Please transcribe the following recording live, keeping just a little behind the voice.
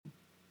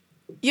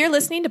You're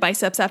listening to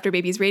Biceps After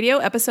Babies Radio,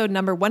 episode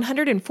number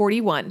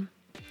 141.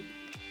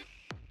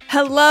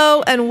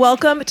 Hello and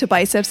welcome to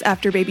Biceps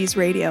After Babies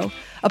Radio,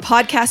 a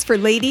podcast for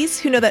ladies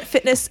who know that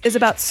fitness is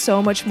about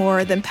so much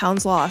more than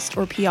pounds lost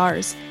or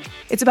PRs.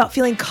 It's about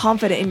feeling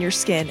confident in your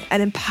skin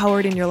and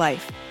empowered in your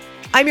life.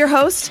 I'm your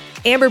host,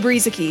 Amber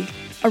Brezicki,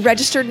 a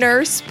registered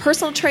nurse,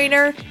 personal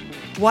trainer,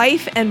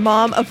 wife, and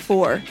mom of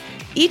 4.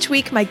 Each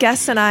week, my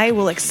guests and I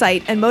will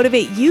excite and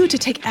motivate you to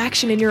take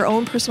action in your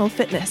own personal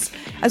fitness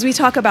as we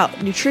talk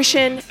about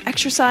nutrition,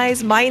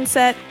 exercise,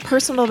 mindset,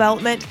 personal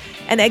development,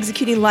 and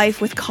executing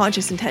life with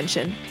conscious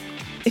intention.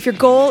 If your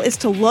goal is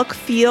to look,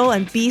 feel,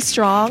 and be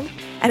strong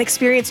and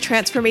experience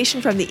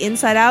transformation from the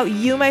inside out,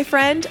 you, my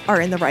friend,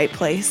 are in the right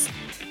place.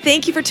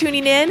 Thank you for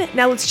tuning in.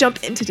 Now let's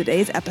jump into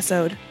today's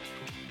episode.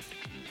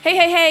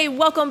 Hey,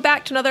 welcome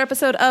back to another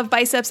episode of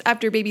Biceps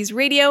After Babies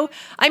Radio.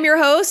 I'm your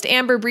host,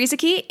 Amber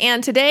Brezicki,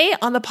 and today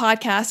on the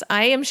podcast,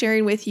 I am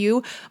sharing with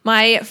you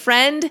my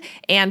friend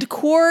and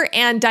core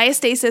and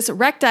diastasis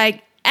recti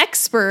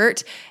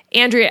expert,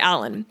 Andrea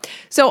Allen.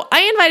 So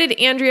I invited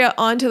Andrea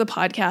onto the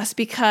podcast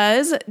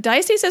because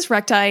diastasis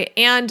recti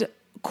and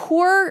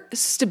core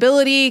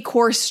stability,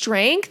 core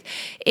strength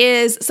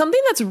is something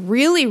that's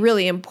really,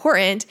 really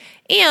important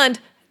and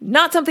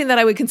not something that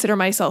I would consider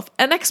myself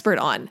an expert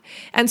on.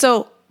 And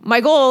so my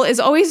goal is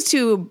always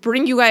to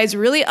bring you guys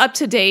really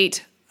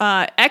up-to-date,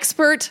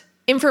 expert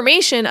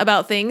information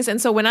about things. And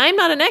so when I'm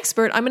not an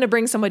expert, I'm going to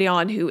bring somebody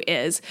on who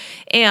is.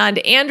 And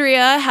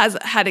Andrea has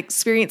had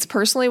experience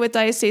personally with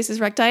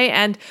diastasis recti,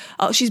 and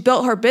she's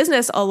built her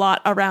business a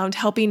lot around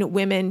helping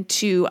women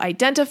to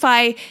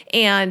identify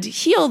and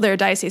heal their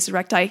diastasis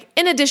recti,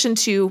 in addition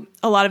to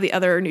a lot of the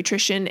other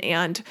nutrition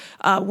and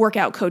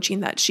workout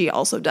coaching that she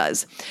also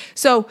does.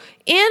 So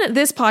in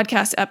this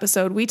podcast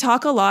episode, we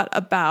talk a lot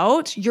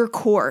about your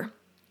core.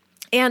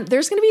 And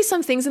there's going to be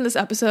some things in this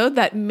episode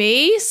that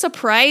may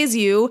surprise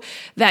you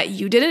that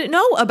you didn't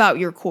know about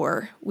your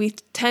core. We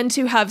tend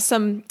to have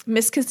some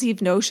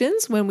misconceived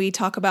notions when we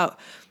talk about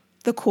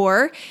the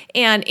core,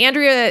 and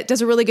Andrea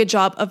does a really good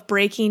job of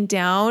breaking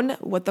down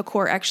what the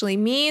core actually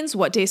means,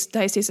 what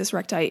diastasis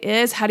recti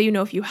is, how do you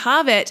know if you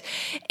have it,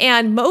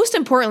 and most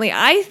importantly,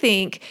 I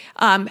think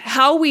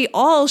how we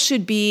all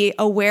should be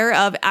aware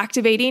of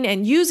activating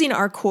and using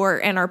our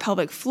core and our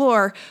pelvic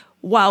floor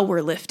while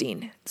we're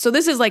lifting. So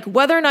this is like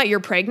whether or not you're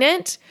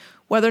pregnant,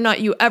 whether or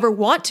not you ever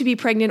want to be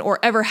pregnant or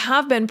ever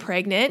have been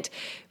pregnant,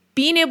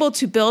 being able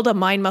to build a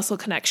mind-muscle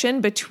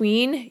connection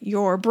between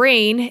your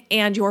brain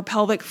and your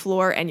pelvic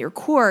floor and your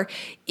core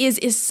is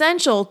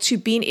essential to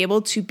being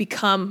able to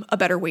become a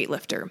better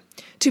weightlifter,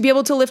 to be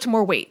able to lift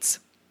more weights.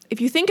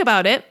 If you think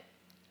about it,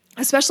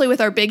 especially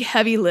with our big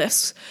heavy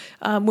lifts,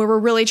 where we're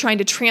really trying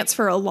to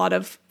transfer a lot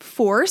of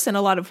force and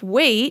a lot of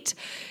weight,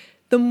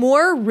 the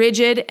more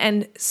rigid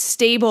and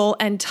stable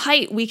and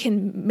tight we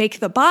can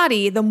make the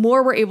body, the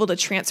more we're able to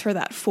transfer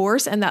that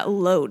force and that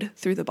load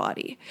through the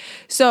body.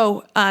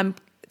 So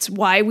it's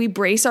why we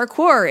brace our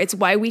core. It's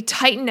why we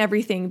tighten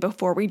everything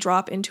before we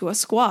drop into a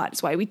squat.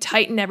 It's why we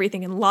tighten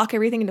everything and lock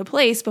everything into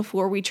place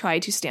before we try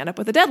to stand up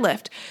with a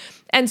deadlift.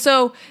 And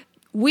so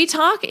we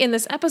talk in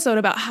this episode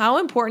about how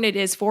important it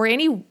is for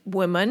any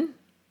woman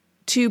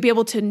to be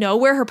able to know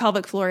where her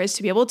pelvic floor is,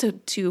 to be able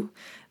to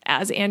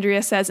as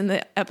Andrea says in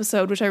the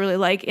episode, which I really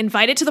like,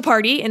 invite it to the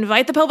party,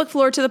 invite the pelvic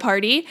floor to the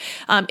party,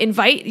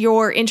 invite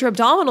your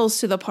intra-abdominals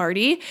to the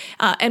party,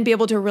 and be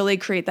able to really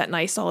create that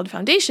nice solid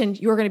foundation.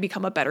 You're going to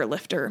become a better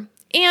lifter,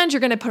 and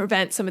you're going to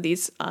prevent some of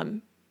these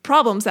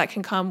problems that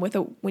can come with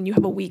when you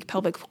have a weak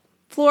pelvic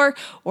floor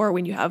or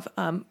when you have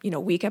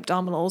weak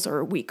abdominals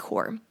or weak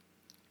core.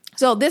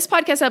 So this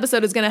podcast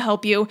episode is going to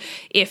help you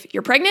if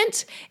you're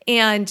pregnant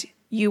and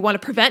you want to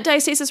prevent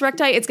diastasis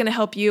recti. It's going to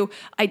help you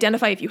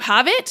identify if you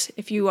have it,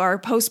 if you are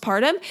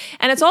postpartum,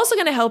 and it's also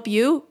going to help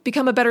you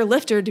become a better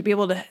lifter to be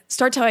able to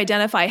start to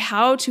identify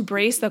how to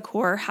brace the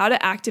core, how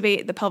to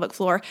activate the pelvic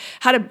floor,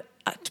 how to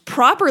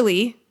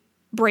properly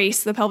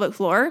brace the pelvic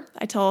floor.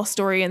 I tell a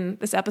story in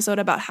this episode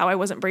about how I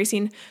wasn't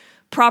bracing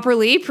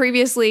properly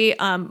previously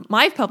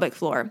my pelvic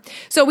floor.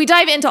 So we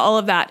dive into all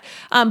of that.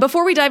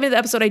 Before we dive into the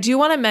episode, I do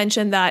want to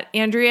mention that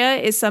Andrea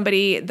is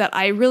somebody that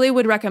I really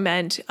would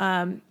recommend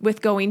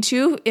with going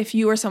to if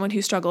you are someone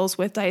who struggles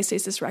with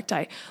diastasis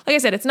recti. Like I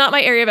said, it's not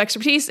my area of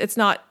expertise. It's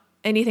not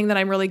anything that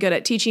I'm really good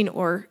at teaching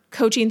or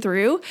coaching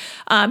through,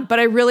 but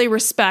I really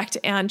respect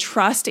and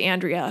trust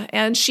Andrea.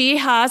 And she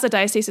has a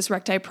diastasis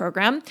recti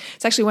program.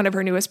 It's actually one of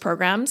her newest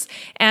programs.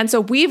 And so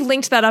we've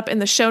linked that up in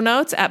the show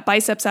notes at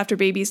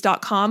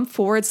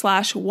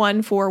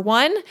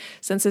bicepsafterbabies.com/141,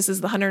 since this is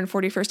the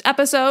 141st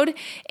episode.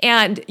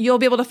 And you'll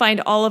be able to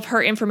find all of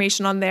her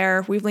information on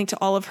there. We've linked to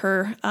all of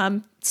her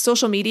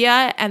social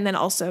media and then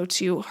also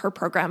to her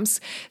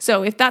programs.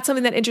 So if that's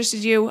something that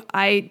interested you,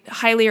 I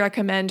highly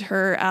recommend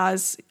her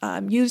as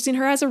using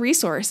her as a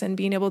resource and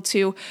being able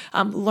to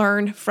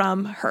learn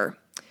from her.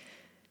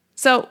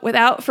 So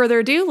without further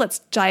ado, let's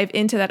dive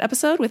into that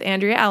episode with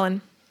Andrea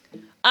Allen.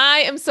 I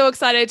am so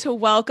excited to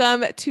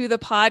welcome to the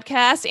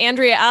podcast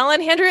Andrea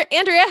Allen.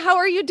 Andrea, how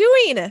are you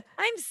doing?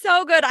 I'm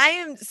so good. I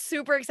am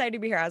super excited to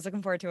be here. I was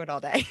looking forward to it all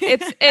day.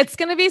 It's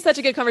going to be such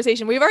a good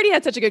conversation. We've already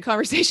had such a good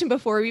conversation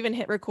before we even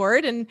hit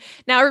record, and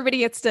now everybody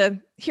gets to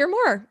hear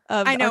more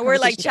of I know our we're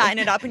like conversation chatting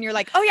it up and you're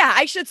like, oh yeah,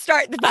 I should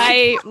start the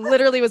I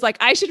literally was like,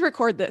 I should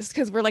record this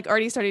because we're like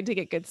already starting to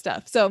get good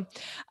stuff. So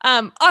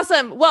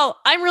awesome. Well,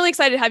 I'm really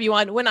excited to have you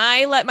on. When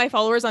I let my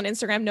followers on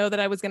Instagram know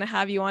that I was going to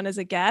have you on as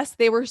a guest,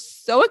 they were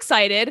so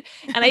excited.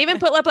 And I even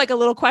put up like a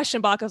little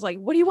question box. I was like,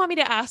 what do you want me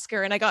to ask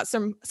her? And I got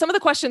some of the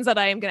questions that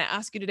I am going to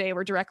ask you today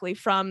were directly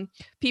from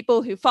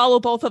people who follow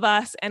both of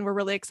us. And we're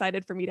really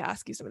excited for me to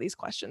ask you some of these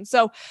questions.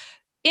 So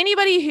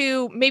anybody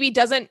who maybe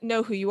doesn't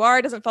know who you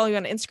are, doesn't follow you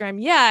on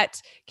Instagram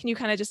yet, can you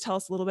kind of just tell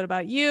us a little bit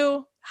about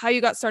you, how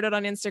you got started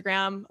on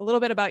Instagram, a little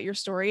bit about your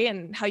story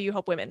and how you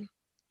help women?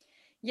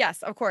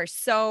 Yes, of course.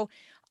 So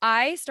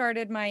I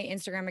started my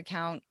Instagram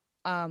account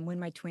when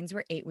my twins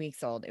were 8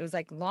 weeks old. It was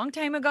like a long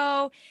time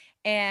ago.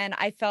 And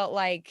I felt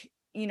like,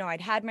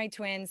 I'd had my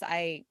twins.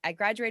 I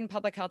graduated in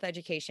public health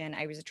education.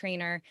 I was a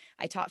trainer.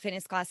 I taught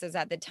fitness classes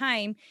at the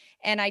time.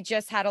 And I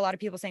just had a lot of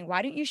people saying,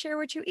 why don't you share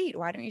what you eat?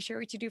 Why don't you share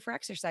what you do for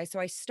exercise? So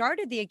I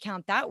started the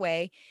account that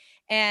way.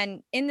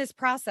 And in this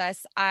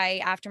process,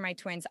 after my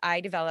twins, I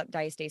developed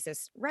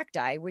diastasis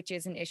recti, which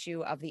is an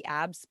issue of the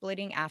abs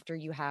splitting after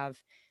you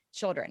have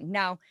children.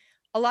 Now,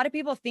 a lot of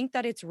people think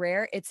that it's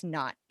rare. It's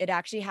not. It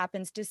actually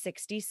happens to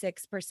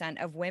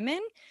 66% of women,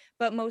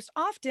 but most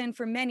often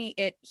for many,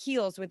 it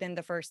heals within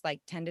the first like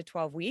 10 to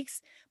 12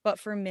 weeks.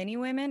 But for many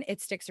women, it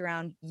sticks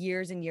around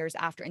years and years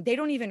after, and they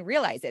don't even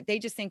realize it. They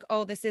just think,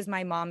 oh, this is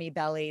my mommy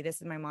belly.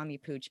 This is my mommy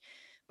pooch.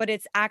 But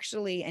it's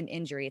actually an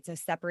injury. It's a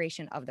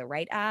separation of the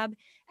right ab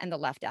and the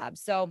left ab.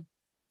 So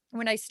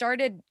when I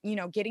started,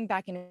 getting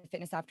back into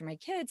fitness after my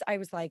kids, I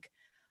was like,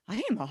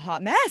 I am a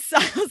hot mess.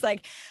 I was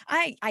like,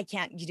 I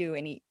can't do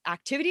any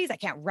activities. I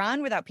can't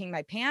run without peeing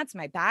my pants.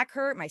 My back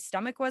hurt. My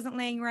stomach wasn't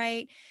laying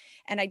right.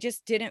 And I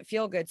just didn't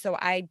feel good. So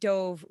I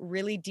dove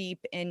really deep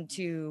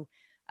into,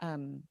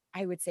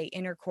 I would say,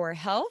 inner core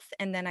health.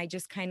 And then I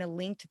just kind of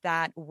linked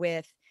that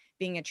with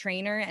being a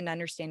trainer and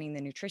understanding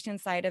the nutrition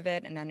side of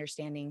it and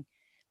understanding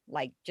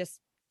like just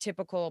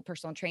typical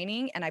personal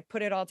training. And I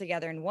put it all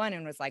together in one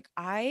and was like,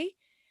 I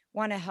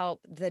want to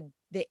help the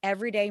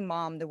everyday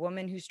mom, the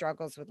woman who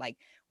struggles with like,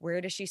 where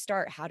does she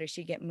start? How does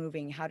she get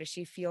moving? How does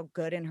she feel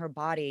good in her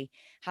body?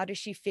 How does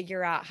she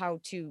figure out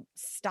how to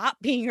stop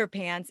peeing her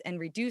pants and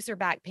reduce her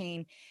back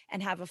pain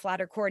and have a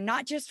flatter core,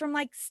 not just from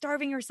like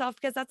starving herself,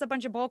 because that's a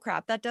bunch of bull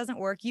crap. That doesn't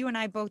work. You and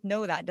I both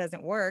know that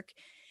doesn't work.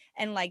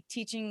 And like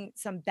teaching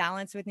some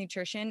balance with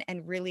nutrition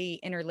and really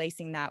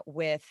interlacing that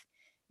with,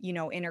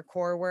 inner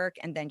core work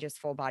and then just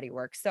full body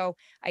work. So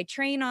I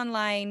train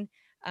online.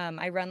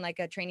 I run like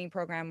a training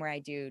program where I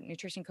do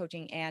nutrition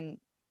coaching and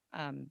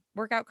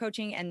workout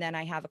coaching. And then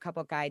I have a couple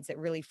of guides that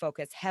really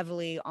focus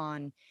heavily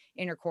on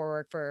inner core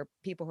work for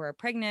people who are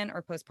pregnant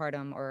or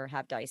postpartum or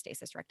have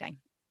diastasis recti.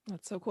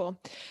 That's so cool.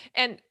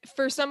 And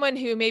for someone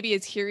who maybe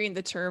is hearing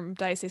the term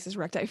diastasis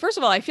recti, first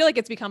of all, I feel like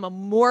it's become a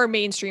more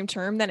mainstream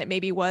term than it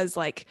maybe was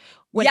like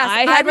when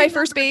I had my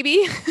first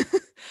baby.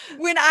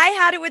 When I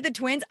had it with the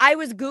twins, I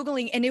was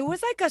Googling and it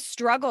was like a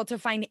struggle to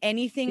find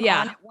anything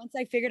on it. Once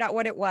I figured out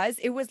what it was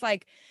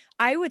like,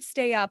 I would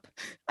stay up,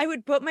 I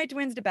would put my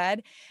twins to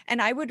bed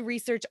and I would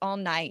research all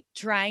night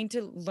trying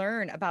to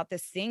learn about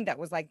this thing that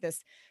was like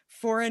this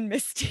foreign,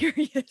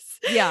 mysterious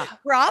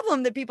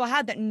problem that people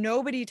had that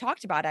nobody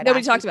talked about.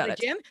 Nobody talked about it.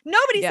 Gym.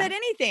 Nobody said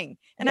anything.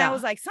 And I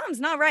was like, something's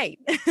not right.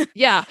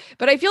 Yeah.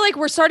 But I feel like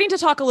we're starting to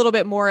talk a little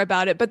bit more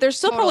about it, but there's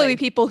still probably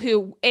people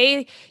who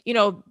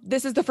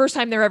this is the first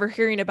time they're ever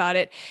hearing about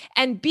it.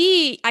 And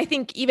B, I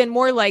think even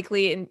more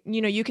likely, and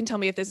you can tell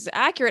me if this is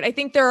accurate, I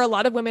think there are a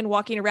lot of women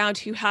walking around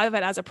who have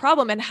it as a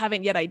problem and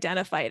haven't yet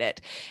identified it.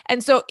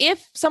 And so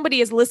if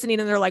somebody is listening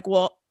and they're like,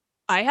 well,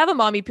 I have a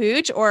mommy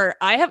pooch, or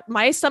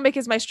my stomach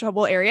is my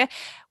trouble area,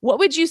 what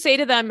would you say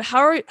to them?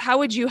 How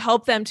would you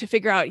help them to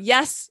figure out,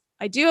 yes,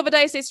 I do have a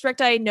diastasis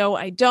recti, no,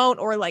 I don't,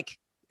 or like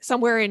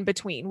somewhere in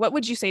between? What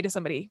would you say to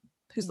somebody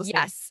who's listening?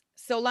 Yes.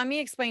 So let me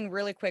explain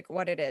really quick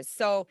what it is.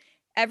 So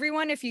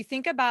everyone, if you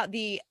think about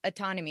the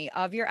autonomy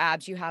of your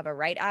abs, you have a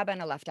right ab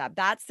and a left ab.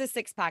 That's the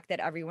six pack that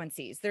everyone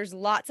sees. There's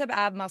lots of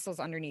ab muscles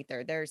underneath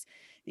there. There's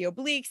the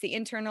obliques, the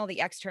internal, the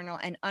external,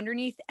 and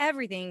underneath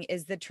everything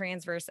is the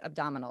transverse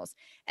abdominals.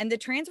 And the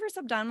transverse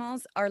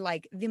abdominals are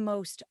like the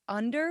most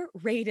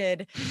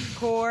underrated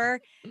core,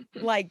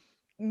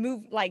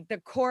 move like the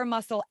core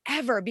muscle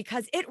ever,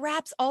 because it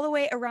wraps all the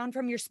way around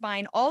from your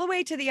spine all the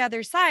way to the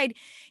other side,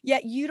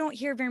 yet you don't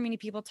hear very many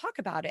people talk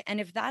about it.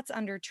 And if that's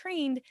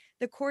undertrained,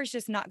 the core is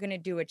just not going to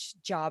do its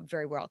job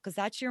very well, because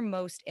that's your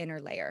most inner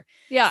layer.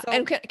 Yeah. So,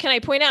 and can I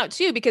point out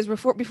too, because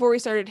before we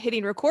started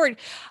hitting record,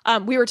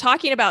 we were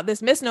talking about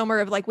this misnomer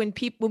of like when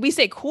we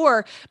say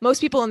core, most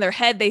people in their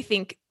head, they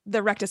think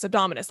the rectus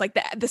abdominis, like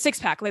the six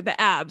pack, like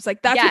the abs,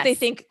 like that's what they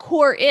think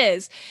core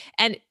is.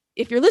 And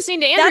if you're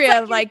listening to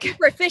Andrea, like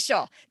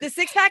superficial, the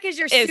six pack is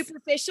your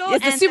superficial.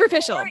 It's the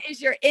superficial. The core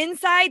is your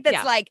inside.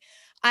 That's like,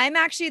 I'm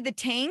actually the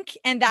tank,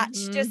 and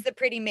that's Mhm. just the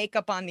pretty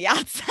makeup on the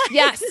outside.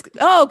 Yes.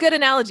 Oh, good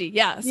analogy.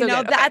 Yeah. So You know,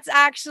 good. Okay. that's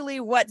actually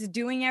what's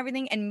doing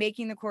everything and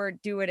making the core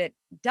do what it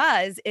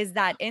does is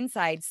that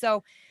inside.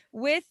 So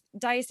with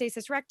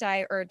diastasis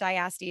recti or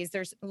diastes,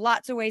 there's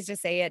lots of ways to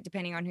say it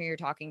depending on who you're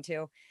talking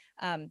to.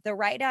 The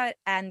right ab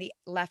and the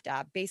left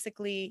ab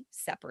basically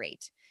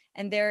separate.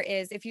 And there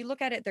is, if you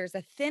look at it, there's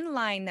a thin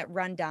line that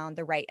run down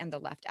the right and the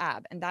left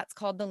ab, and that's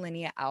called the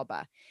linea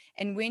alba.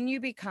 And when you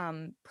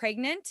become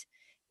pregnant,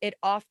 it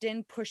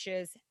often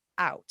pushes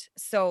out.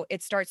 So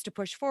it starts to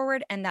push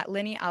forward and that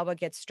linea alba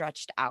gets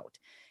stretched out.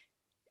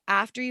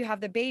 After you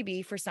have the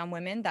baby, for some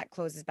women, that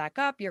closes back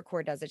up, your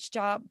core does its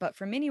job. But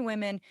for many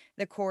women,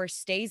 the core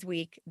stays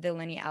weak, the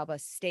linea alba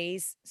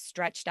stays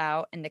stretched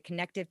out, and the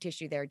connective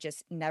tissue there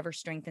just never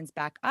strengthens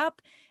back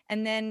up.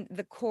 And then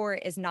the core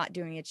is not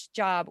doing its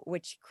job,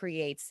 which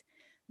creates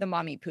the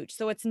mommy pooch.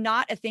 So it's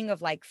not a thing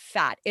of like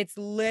fat, it's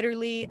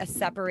literally a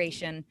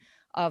separation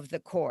of the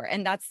core.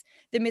 And that's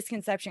the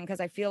misconception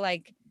because I feel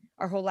like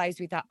our whole lives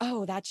we thought,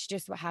 oh, that's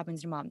just what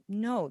happens to mom.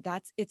 No,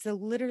 it's a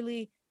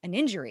literally an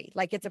injury.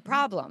 Like it's a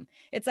problem.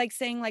 It's like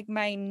saying like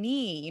my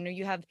knee, you know,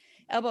 you have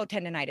elbow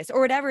tendonitis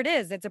or whatever it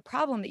is. It's a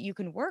problem that you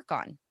can work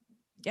on.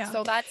 Yeah.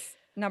 So that's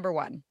number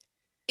one.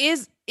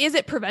 Is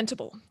it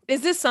preventable?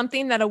 Is this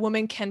something that a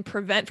woman can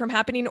prevent from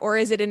happening, or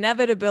is it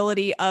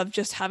inevitability of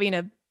just having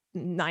a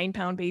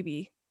 9-pound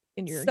baby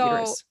in your So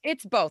uterus?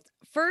 it's both.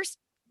 First,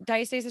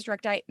 diastasis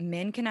recti,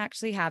 men can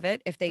actually have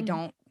it if they Mhm.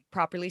 don't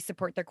properly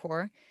support their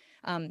core.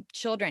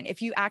 Children, if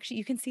you actually,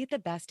 you can see it the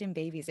best in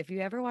babies. If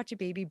you ever watch a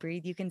baby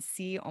breathe, you can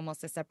see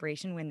almost a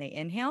separation when they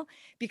inhale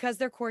because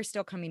their core is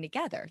still coming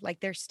together. Like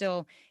they're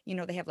still, you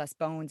know, they have less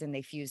bones and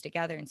they fuse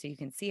together. And so you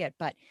can see it.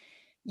 But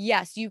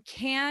yes, you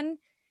can't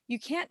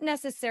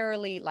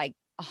necessarily like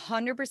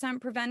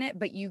 100% prevent it,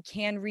 but you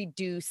can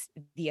reduce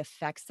the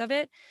effects of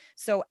it.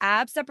 So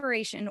ab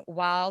separation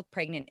while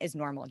pregnant is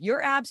normal.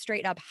 Your abs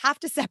straight up have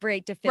to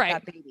separate to fit Right.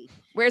 that baby.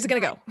 Where's it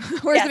going to But go?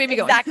 Where's the yes, baby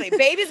going? exactly.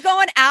 Baby's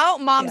going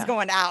out, mom's Yeah.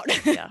 going out.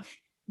 Yeah.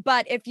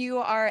 But if you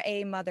are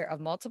a mother of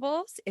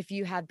multiples, if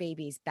you have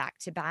babies back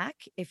to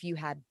back, if you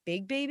had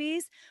big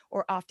babies,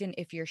 or often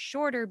if you're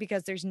shorter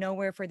because there's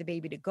nowhere for the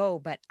baby to go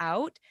but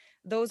out,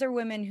 those are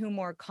women who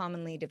more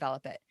commonly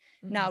develop it.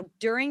 Mhm. Now,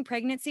 during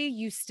pregnancy,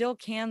 you still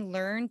can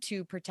learn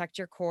to protect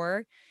your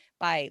core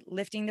by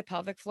lifting the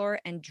pelvic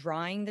floor and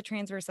drawing the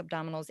transverse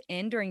abdominals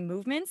in during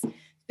movements.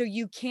 So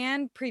you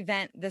can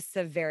prevent the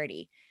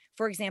severity.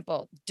 For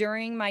example,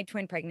 during my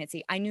twin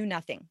pregnancy, I knew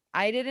nothing.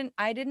 I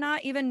did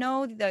not even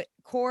know the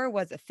core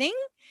was a thing.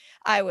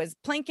 I was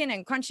planking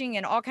and crunching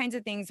and all kinds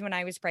of things when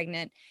I was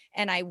pregnant,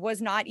 and I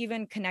was not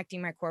even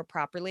connecting my core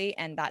properly.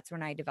 And that's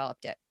when I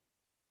developed it.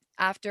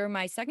 After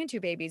my second two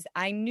babies,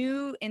 I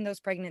knew in those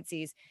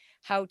pregnancies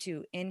how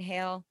to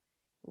inhale,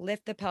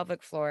 lift the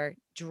pelvic floor,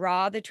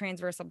 draw the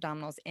transverse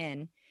abdominals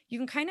in. You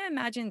can kind of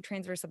imagine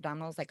transverse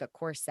abdominals like a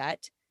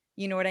corset.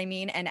 You know what I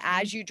mean? And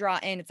as you draw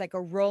in, it's like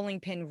a rolling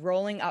pin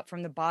rolling up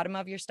from the bottom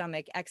of your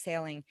stomach,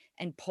 exhaling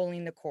and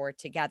pulling the core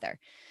together.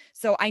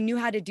 So I knew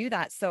how to do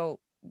that. So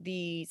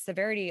the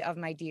severity of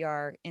my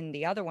DR in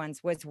the other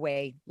ones was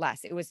way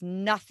less. It was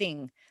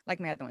nothing like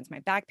my other ones.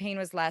 My back pain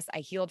was less. I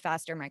healed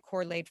faster. My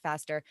core laid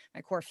faster.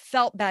 My core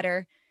felt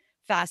better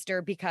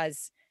faster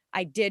because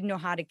I did know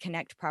how to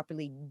connect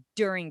properly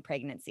during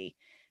pregnancy.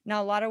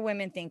 Now, a lot of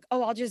women think,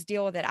 oh, I'll just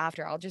deal with it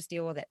after. I'll just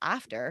deal with it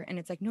after. And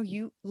it's like, no,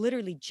 you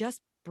literally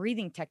just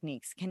breathing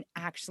techniques can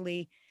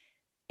actually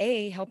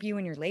A, help you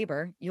in your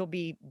labor. You'll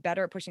be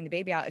better at pushing the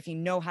baby out if you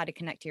know how to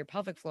connect to your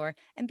pelvic floor,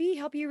 and B,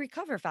 help you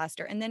recover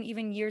faster. And then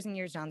even years and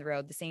years down the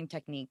road, the same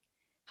technique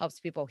helps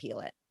people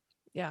heal it.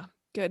 Yeah.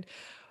 Good.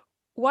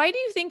 Why do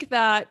you think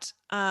that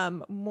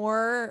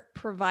more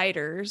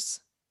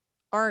providers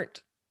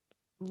aren't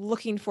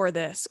looking for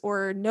this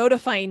or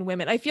notifying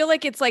women? I feel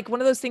like it's like one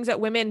of those things that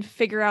women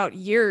figure out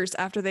years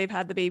after they've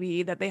had the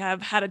baby that they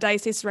have had a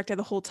diastasis recti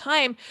the whole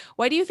time.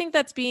 Why do you think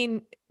that's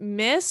being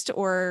missed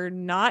or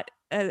not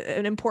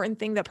an important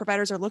thing that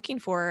providers are looking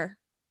for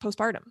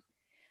postpartum?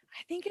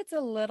 I think it's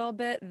a little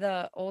bit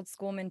the old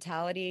school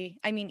mentality.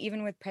 I mean,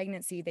 even with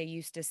pregnancy, they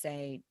used to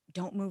say,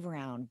 don't move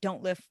around,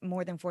 don't lift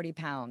more than 40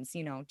 pounds,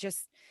 you know,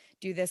 just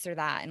do this or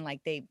that. And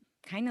like they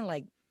kind of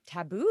like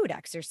tabooed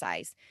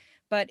exercise.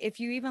 But if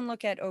you even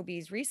look at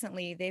OBs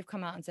recently, they've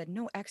come out and said,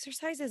 no,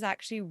 exercise is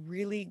actually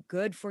really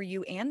good for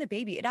you and the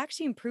baby. It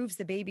actually improves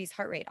the baby's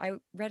heart rate. I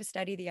read a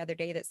study the other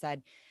day that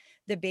said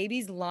the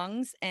baby's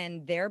lungs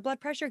and their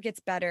blood pressure gets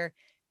better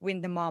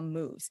when the mom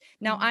moves.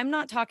 Now, I'm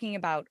not talking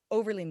about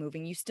overly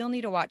moving. You still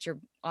need to watch your,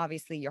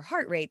 obviously, your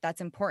heart rate. That's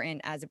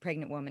important as a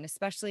pregnant woman,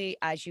 especially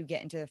as you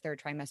get into the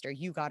third trimester.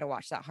 You got to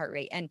watch that heart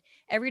rate. And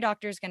every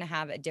doctor is going to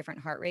have a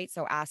different heart rate.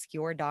 So ask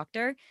your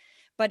doctor.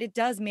 But it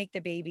does make the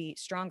baby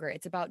stronger.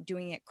 It's about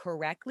doing it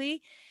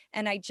correctly.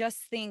 And I just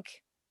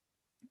think,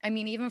 I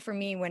mean, even for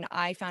me, when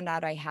I found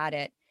out I had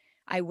it,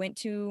 I went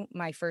to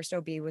my first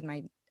OB with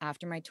my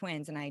after my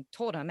twins, and I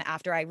told him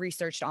after I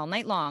researched all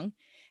night long,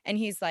 and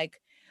he's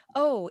like,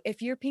 oh,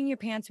 if you're peeing your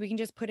pants, we can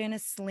just put in a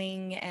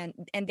sling, and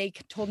they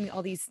told me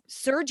all these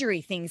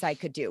surgery things I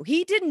could do.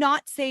 He did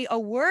not say a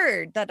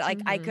word that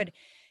like I Mhm. could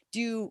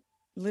do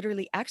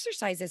literally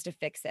exercises to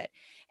fix it.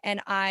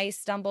 And I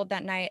stumbled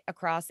that night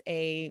across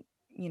a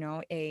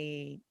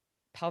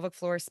pelvic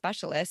floor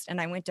specialist, and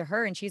I went to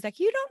her and she's like,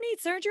 "You don't need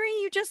surgery.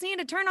 You just need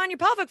to turn on your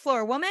pelvic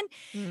floor, woman."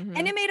 And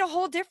Mhm. it made a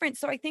whole difference.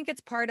 So I think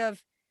it's part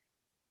of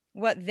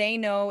what they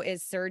know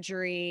is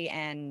surgery,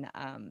 and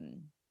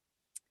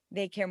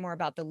they care more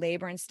about the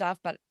labor and stuff.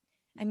 But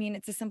I mean,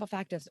 it's a simple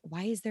fact of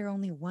why is there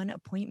only one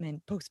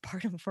appointment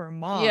postpartum for a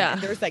mom Yeah.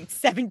 and there's like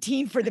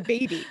 17 for the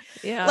baby?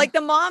 Yeah. Like the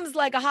mom's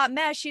like a hot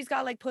mess. She's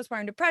got like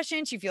postpartum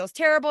depression. She feels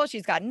terrible.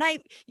 She's got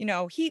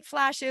heat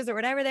flashes or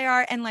whatever they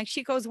are. And like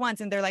she goes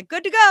once and they're like,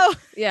 good to go.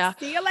 Yeah.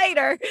 See you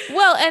later.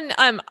 Well,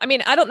 and I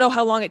mean, I don't know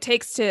how long it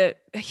takes to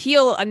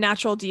heal a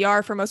natural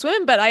DR for most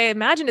women, but I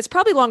imagine it's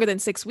probably longer than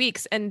 6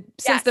 weeks. And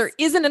since there Yes.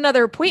 isn't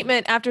another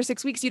appointment after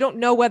 6 weeks, you don't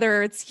know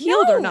whether it's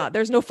healed or No, not.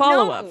 There's no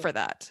follow up no. for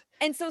that.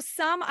 And so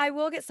I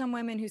will get some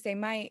women who say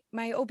my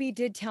OB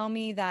did tell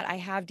me that I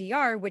have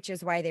DR, which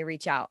is why they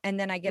reach out. And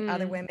then I get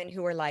other Mm, women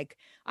who are like,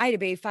 I had a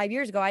baby 5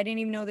 years ago. I didn't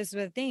even know this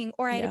was a thing.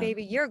 Or I had a yeah.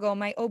 baby a year ago.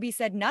 My OB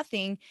said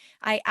nothing.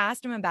 I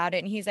asked him about it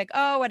and he's like,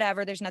 oh,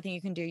 whatever. There's nothing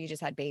you can do. You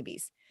just had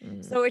babies.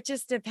 Mm. So it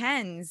just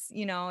depends.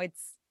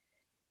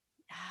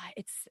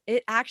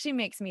 It actually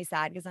makes me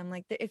sad because I'm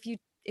like, if you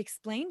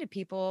explain to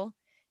people,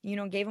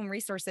 gave them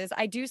resources.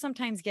 I do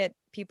sometimes get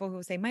people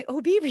who say, my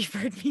OB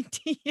referred me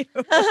to you,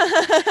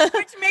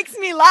 which makes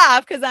me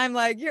laugh because I'm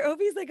like, your OB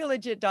is like a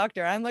legit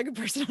doctor. I'm like a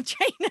personal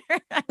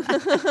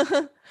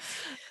trainer.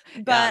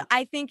 Yeah, But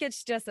I think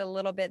it's just a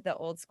little bit the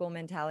old school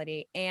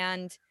mentality,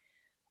 and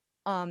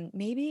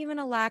maybe even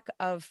a lack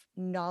of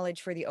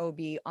knowledge for the OB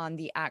on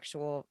the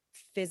actual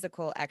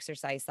physical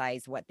exercise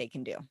size, what they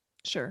can do.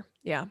 sure.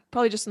 Yeah.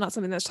 Probably just not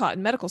something that's taught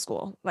in medical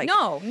school. Like,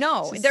 No.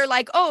 They're just,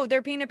 like, "Oh,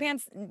 they're peeing their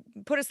pants,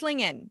 put a sling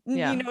in."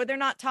 yeah. They're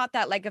not taught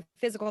that like a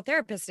physical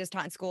therapist is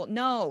taught in school.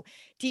 No,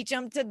 teach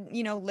them to,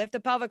 lift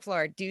the pelvic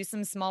floor, do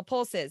some small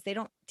pulses. They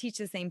don't teach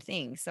the same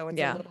thing, so it's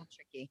a Yeah. little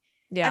tricky.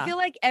 I Yeah. feel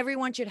like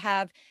everyone should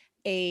have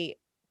a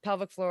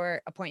pelvic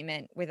floor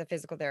appointment with a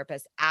physical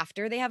therapist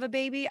after they have a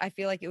baby. I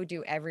feel like it would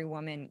do every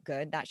woman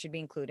good. That should be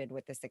included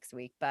with the 6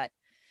 week, but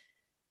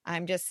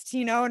I'm just,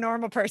 a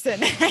normal person.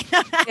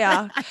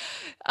 Yeah.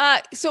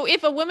 So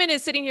if a woman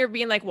is sitting here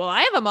being like, well,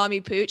 I have a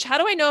mommy pooch, how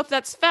do I know if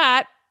that's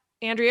fat,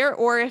 Andrea,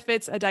 or if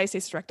it's a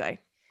diastasis recti?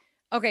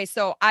 Okay,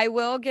 so I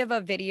will give a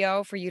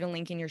video for you to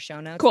link in your show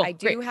notes. I Cool.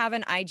 do Great. have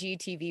an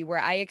IGTV where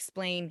I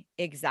explain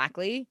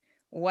exactly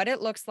what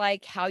it looks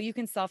like, how you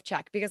can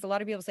self-check, because a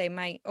lot of people say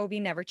my OB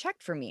never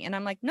checked for me. And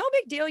I'm like, no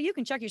big deal. You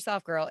can check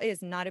yourself, girl. It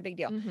is not a big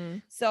deal. Mm-hmm.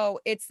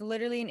 So it's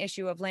literally an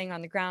issue of laying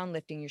on the ground,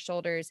 lifting your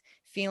shoulders,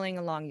 feeling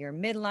along your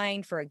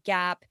midline for a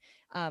gap.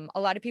 A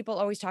lot of people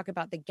always talk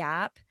about the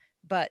gap,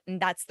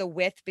 and that's the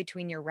width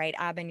between your right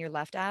ab and your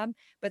left ab.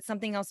 But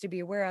something else to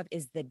be aware of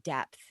is the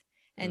depth.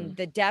 And Mm.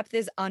 the depth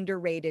is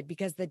underrated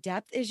because the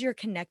depth is your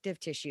connective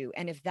tissue.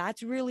 And if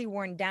that's really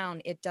worn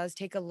down, it does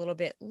take a little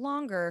bit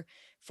longer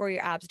for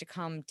your abs to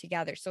come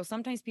together. So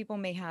sometimes people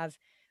may have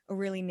a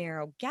really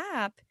narrow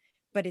gap,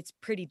 but it's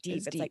pretty deep.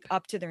 It's It's like deep.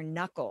 up to their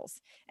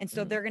knuckles. And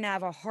so Mm. they're going to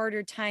have a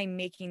harder time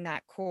making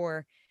that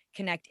core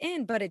connect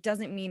in, but it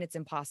doesn't mean it's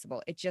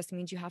impossible. It just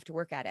means you have to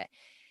work at it.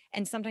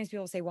 And sometimes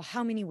people say, well,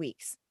 how many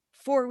weeks?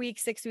 4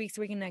 weeks, 6 weeks,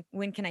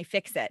 when can I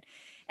fix it?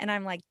 And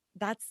I'm like,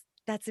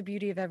 that's the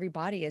beauty of every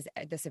body is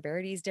the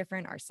severity is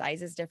different, our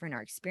size is different,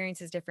 our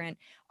experience is different,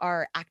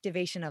 our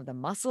activation of the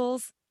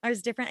muscles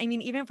is different. I mean,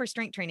 even for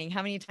strength training,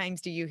 how many times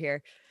do you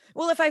hear,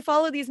 well, if I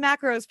follow these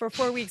macros for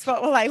 4 weeks,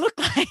 what will I look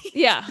like?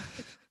 Yeah.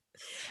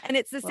 And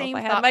it's the Well, if same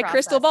I had thought my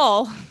crystal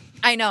process. ball,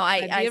 I know.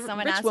 I'd be a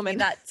Someone rich asked me woman.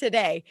 that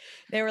today.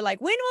 They were like,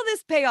 when will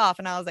this pay off?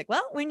 And I was like,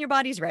 well, when your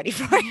body's ready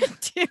for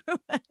it to.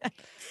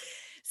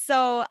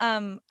 So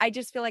I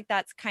just feel like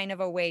that's kind of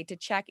a way to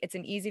check. It's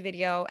an easy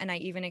video. And I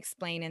even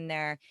explain in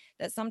there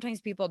that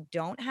sometimes people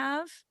don't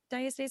have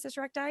diastasis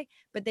recti,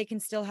 but they can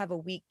still have a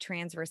weak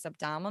transverse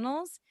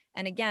abdominals.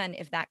 And again,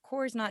 if that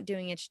core is not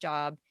doing its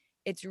job,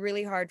 it's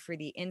really hard for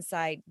the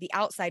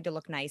outside to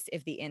look nice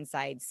if the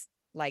inside's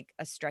like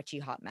a stretchy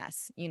hot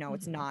mess.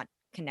 It's Mhm. not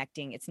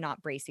connecting, it's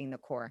not bracing the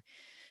core.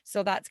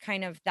 So that's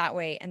kind of that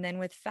way. And then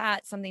with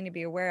fat, something to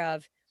be aware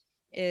of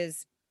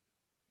is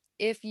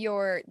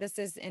this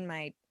is in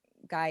my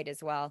guide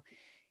as well,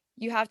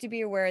 you have to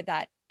be aware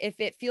that if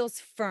it feels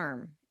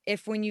firm,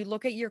 if when you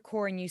look at your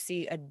core and you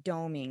see a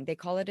doming, they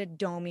call it a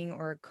doming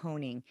or a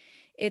coning,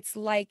 it's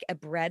like a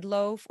bread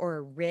loaf or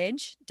a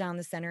ridge down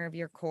the center of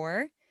your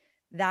core.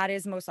 That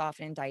is most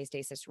often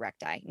diastasis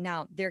recti.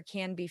 Now, there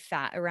can be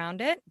fat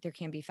around it, there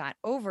can be fat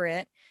over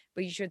it,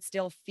 but you should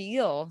still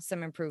feel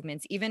some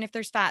improvements, even if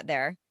there's fat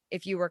there,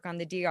 if you work on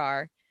the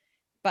DR,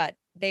 but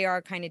they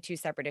are kind of two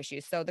separate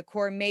issues. So the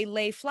core may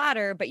lay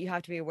flatter, but you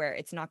have to be aware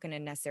it's not going to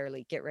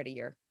necessarily get rid of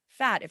your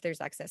fat. If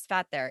there's excess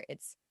fat there,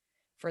 it's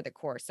for the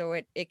core. So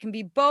it can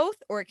be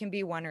both, or it can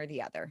be one or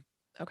the other.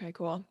 Okay,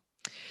 cool.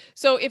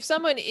 So if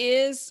someone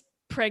is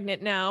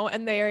pregnant now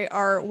and they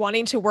are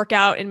wanting to work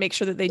out and make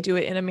sure that they do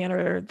it in a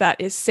manner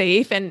that is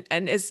safe and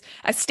is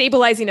as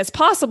stabilizing as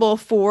possible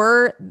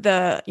for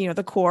the,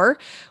 the core,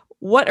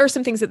 what are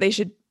some things that they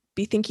should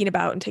be thinking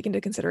about and take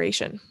into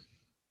consideration?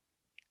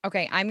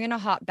 Okay, I'm going to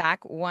hop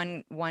back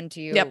one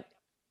to you. Yep.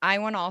 I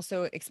want to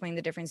also explain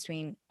the difference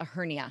between a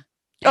hernia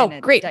Oh, and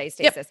a great.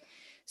 diastasis. Yep.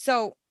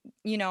 So,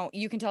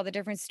 you can tell the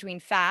difference between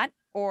fat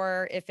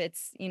or if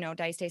it's,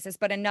 diastasis,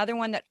 but another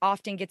one that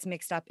often gets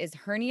mixed up is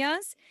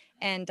hernias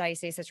and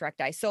diastasis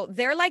recti. So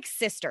they're like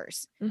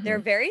sisters. They're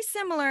very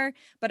similar,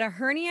 but a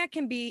hernia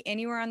can be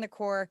anywhere on the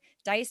core.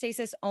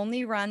 Diastasis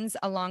only runs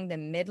along the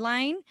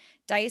midline.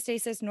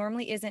 Diastasis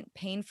normally isn't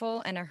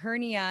painful, and a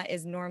hernia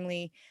is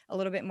normally a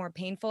little bit more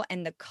painful,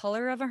 and the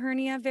color of a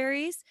hernia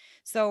varies.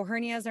 So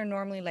hernias are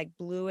normally like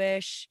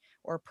bluish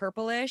or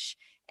purplish,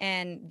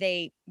 and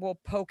they will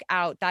poke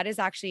out. That is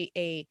actually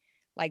a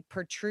like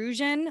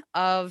protrusion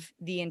of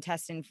the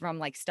intestine from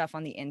like stuff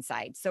on the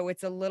inside. So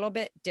it's a little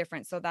bit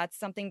different. So that's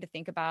something to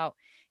think about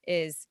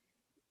is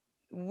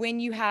when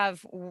you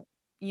have,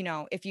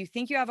 if you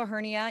think you have a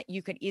hernia,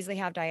 you could easily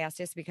have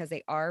diastasis because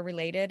they are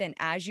related. And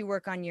as you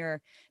work on your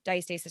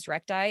diastasis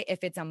recti,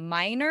 if it's a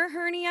minor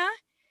hernia,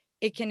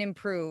 it can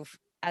improve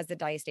as the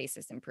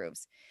diastasis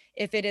improves.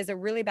 If it is a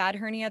really bad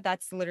hernia,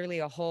 that's literally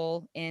a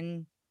hole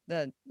in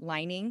the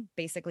lining,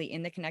 basically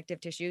in the connective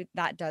tissue,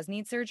 that does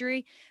need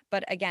surgery.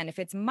 But again, if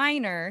it's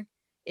minor,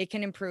 it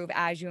can improve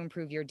as you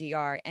improve your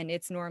DR, and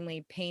it's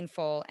normally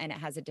painful and it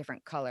has a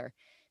different color.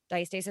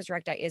 Diastasis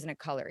recti isn't a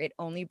color. It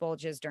only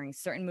bulges during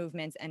certain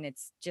movements, and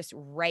it's just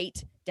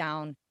right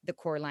down the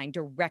core line,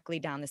 directly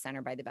down the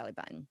center by the belly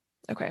button.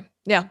 Okay.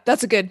 Yeah,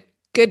 that's a good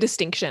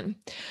distinction.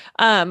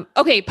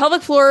 Okay,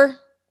 pelvic floor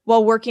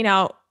while working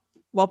out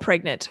while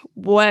pregnant.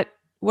 What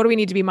do we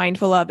need to be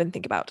mindful of and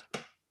think about?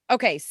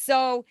 Okay,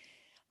 so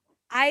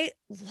I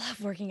love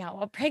working out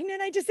while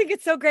pregnant. I just think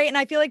it's so great. And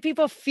I feel like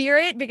people fear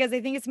it because they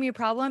think it's gonna be a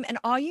problem. And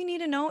all you need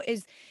to know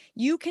is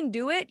you can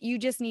do it. You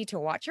just need to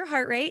watch your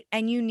heart rate,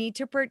 and you need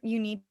to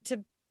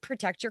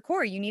protect your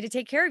core. You need to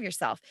take care of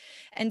yourself.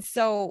 And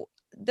so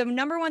the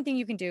number one thing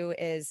you can do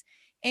is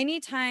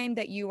anytime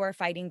that you are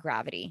fighting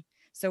gravity.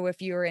 So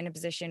if you're in a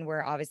position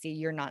where obviously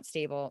you're not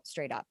stable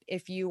straight up,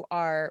 if you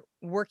are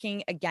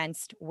working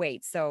against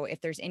weight, so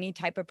if there's any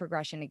type of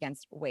progression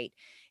against weight,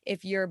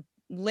 if your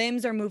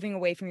limbs are moving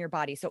away from your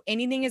body, so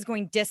anything is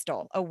going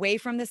distal, away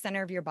from the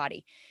center of your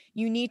body,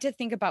 you need to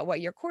think about what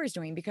your core is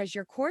doing, because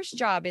your core's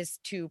job is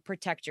to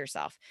protect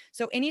yourself.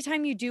 So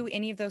anytime you do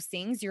any of those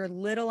things, you're a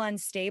little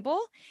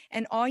unstable.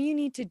 And all you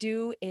need to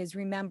do is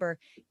remember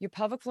your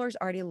pelvic floor is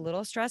already a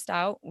little stressed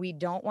out. We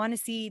don't want to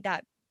see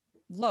that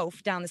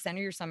loaf down the center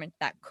of your stomach,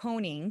 that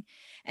coning.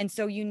 And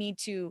so you need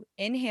to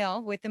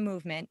inhale with the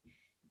movement,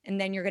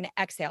 and then you're going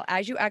to exhale.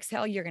 As you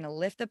exhale, you're going to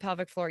lift the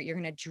pelvic floor. You're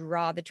going to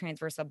draw the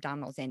transverse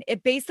abdominals in.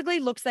 It basically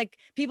looks like,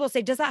 people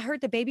say, does that hurt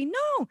the baby?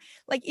 No.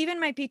 Like even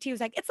my PT was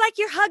like, it's like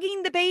you're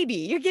hugging the baby.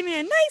 You're giving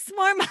a nice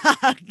warm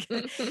hug.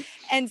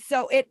 And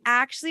so it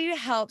actually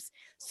helps.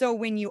 So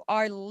when you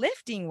are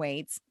lifting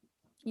weights,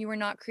 you are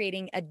not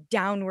creating a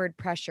downward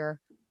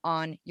pressure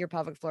on your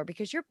pelvic floor,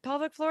 because your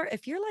pelvic floor,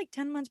 if you're like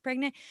 10 months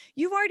pregnant,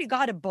 you've already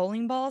got a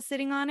bowling ball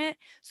sitting on it.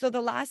 So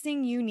the last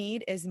thing you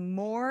need is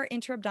more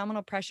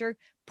intra-abdominal pressure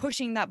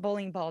pushing that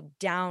bowling ball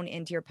down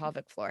into your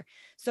pelvic floor.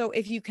 So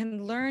if you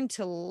can learn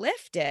to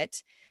lift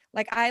it,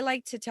 like I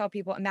like to tell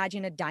people,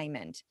 imagine a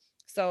diamond.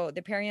 So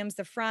the perineum's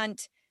the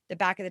front, the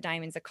back of the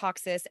diamond's the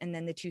coccyx, and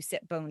then the two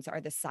sit bones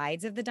are the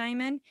sides of the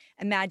diamond.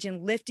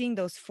 Imagine lifting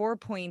those 4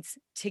 points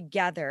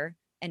together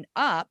and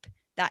up.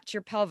 That's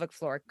your pelvic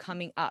floor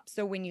coming up.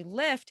 So when you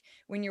lift,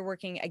 when you're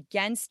working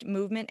against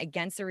movement,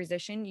 against the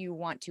resistance, you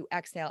want to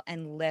exhale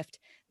and lift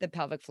the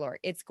pelvic floor.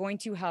 It's going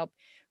to help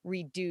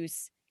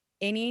reduce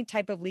any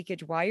type of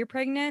leakage while you're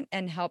pregnant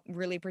and help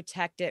really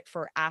protect it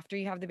for after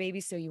you have the baby,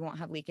 so you won't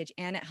have leakage.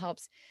 And it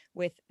helps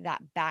with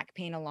that back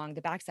pain along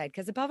the backside,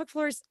 because the pelvic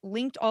floor is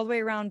linked all the way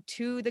around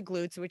to the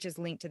glutes, which is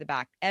linked to the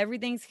back.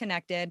 Everything's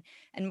connected.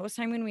 And most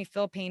time when we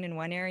feel pain in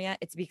one area,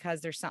 it's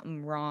because there's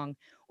something wrong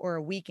or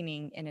a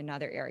weakening in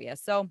another area.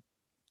 So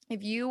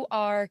if you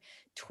are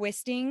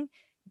twisting,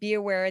 be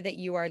aware that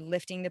you are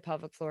lifting the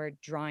pelvic floor,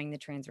 drawing the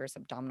transverse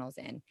abdominals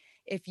in.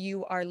 If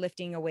you are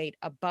lifting a weight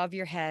above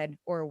your head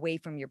or away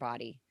from your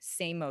body,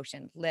 same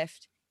motion,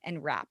 lift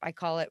and wrap. I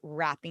call it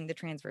wrapping the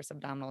transverse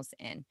abdominals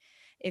in.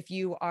 If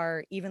you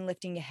are even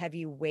lifting a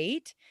heavy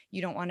weight,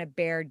 you don't want to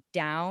bear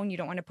down. You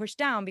don't want to push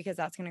down, because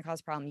that's going to cause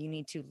a problem. You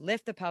need to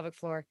lift the pelvic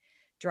floor,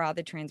 draw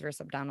the transverse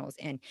abdominals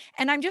in.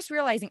 And I'm just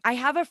realizing I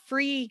have a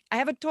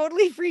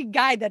totally free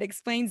guide that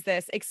explains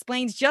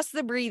just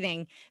the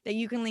breathing, that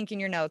you can link in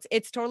your notes.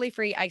 It's totally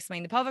free. I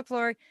explain the pelvic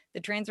floor, the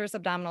transverse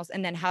abdominals,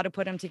 and then how to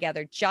put them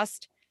together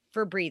just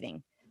for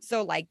breathing.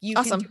 So like you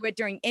Awesome. can do it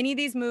during any of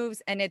these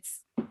moves, and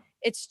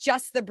it's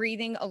just the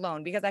breathing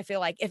alone, because I feel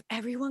like if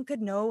everyone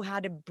could know how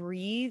to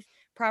breathe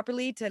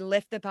properly to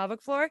lift the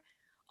pelvic floor,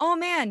 oh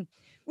man,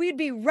 we'd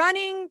be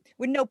running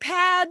with no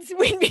pads.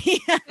 We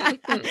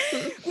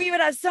would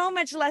have so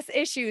much less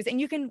issues,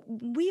 and you can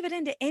weave it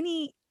into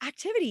any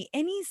activity,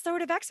 any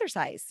sort of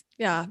exercise.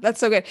 Yeah, that's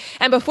so good.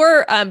 And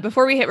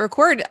before we hit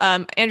record,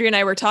 Andrea and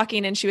I were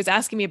talking, and she was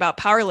asking me about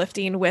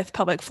powerlifting with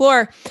pelvic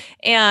floor,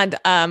 and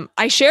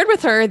I shared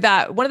with her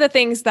that one of the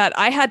things that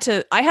I had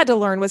to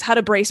learn was how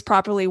to brace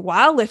properly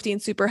while lifting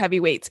super heavy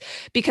weights,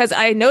 because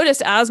I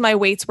noticed as my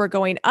weights were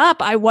going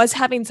up, I was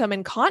having some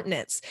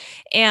incontinence.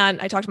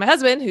 And I talked to my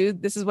husband, who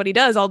this is what he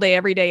does all day,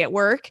 every day at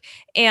work,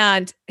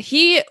 and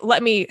he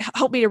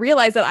help me to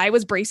realize that I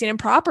was bracing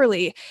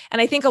improperly.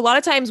 And I think a lot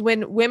of times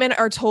when women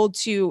are told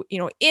to,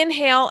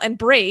 inhale and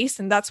brace,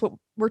 and that's what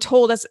we're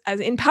told as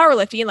in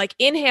powerlifting, like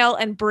inhale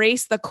and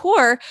brace the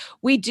core,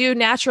 we do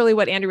naturally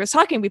what Andrew was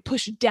talking. We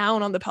push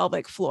down on the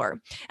pelvic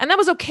floor. And that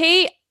was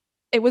okay.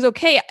 It was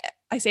okay.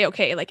 I say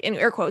okay, like in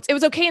air quotes. It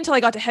was okay until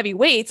I got to heavy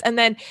weights, and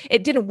then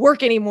it didn't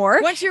work anymore.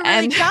 Once you're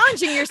really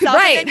challenging yourself,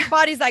 right, and then your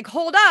body's like,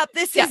 hold up,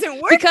 this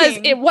isn't working. Because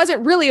it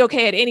wasn't really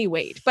okay at any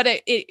weight, but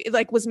it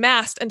like was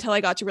masked until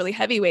I got to really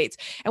heavy weights.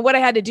 And what I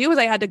had to do was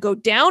I had to go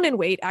down in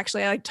weight.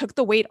 Actually, I took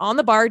the weight on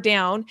the bar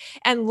down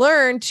and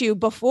learn to,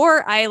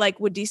 before I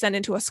would descend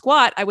into a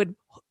squat, I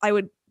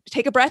would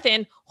take a breath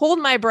in, hold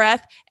my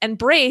breath and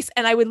brace.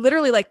 And I would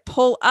literally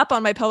pull up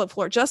on my pelvic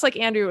floor, just like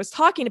Andrew was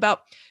talking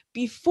about,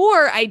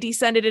 before I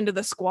descended into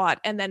the squat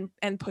and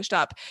pushed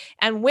up.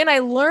 And when I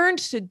learned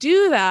to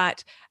do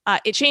that,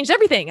 it changed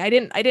everything. I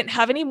didn't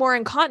have any more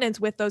incontinence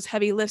with those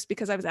heavy lifts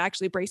because I was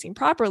actually bracing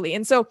properly.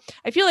 And so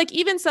I feel like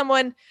even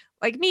someone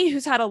like me,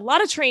 who's had a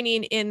lot of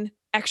training in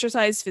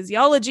exercise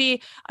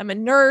physiology, I'm a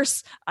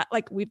nurse,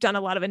 we've done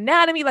a lot of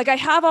anatomy, I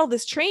have all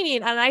this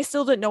training, and I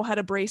still didn't know how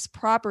to brace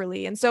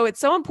properly. And so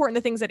it's so important,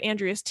 the things that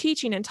Andrea is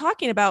teaching and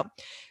talking about,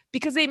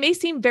 because they may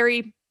seem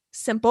very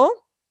simple,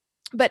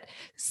 but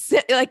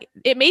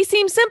it may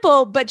seem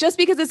simple, but just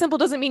because it's simple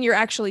doesn't mean you're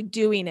actually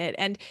doing it.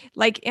 And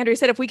like Andrea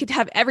said, if we could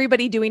have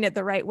everybody doing it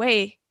the right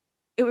way,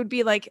 it would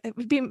be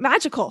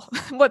magical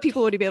what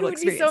people would be able to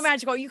experience. It would be so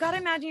magical. You got to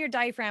imagine your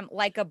diaphragm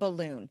like a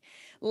balloon.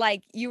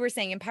 Like you were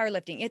saying in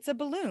powerlifting, it's a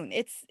balloon.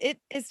 It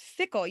is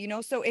fickle,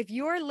 So if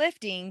you're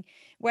lifting,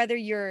 whether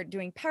you're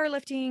doing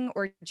powerlifting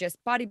or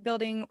just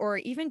bodybuilding, or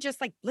even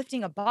just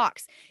lifting a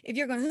box, if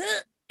you're going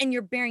and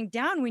you're bearing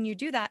down when you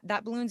do that,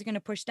 that balloon's going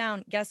to push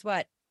down. Guess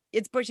what?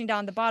 It's pushing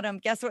down the bottom.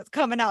 Guess what's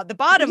coming out the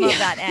bottom of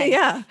that end?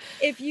 Yeah.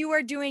 If you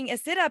are doing a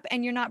sit-up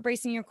and you're not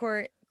bracing your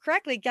core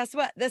correctly, guess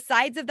what? The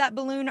sides of that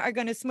balloon are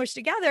going to smush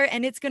together,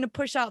 and it's going to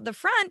push out the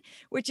front,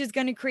 which is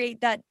going to create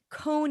that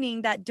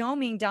coning, that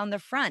doming down the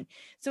front.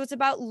 So it's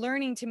about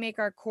learning to make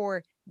our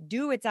core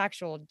do its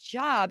actual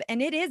job. And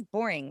it is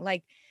boring.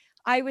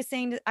 I was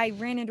saying, I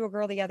ran into a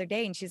girl the other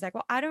day and she's like,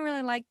 well, I don't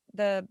really like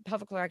the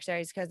pelvic floor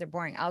exercises because they're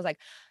boring. I was like,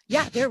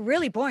 yeah, they're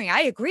really boring.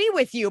 I agree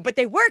with you, but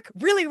they work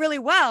really, really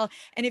well.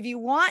 And if you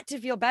want to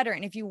feel better,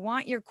 and if you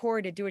want your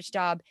core to do its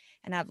job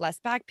and have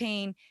less back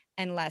pain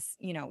and less,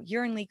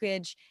 urine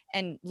leakage,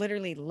 and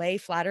literally lay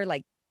flatter,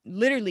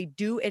 literally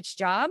do its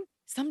job,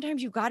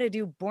 sometimes you got to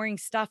do boring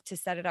stuff to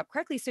set it up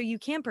correctly so you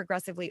can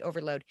progressively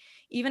overload.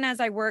 Even as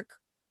I work,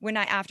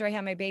 after I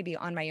have my baby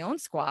on my own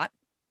squat,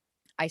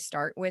 I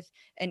start with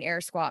an air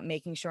squat,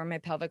 making sure my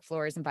pelvic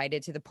floor is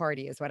invited to the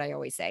party, is what I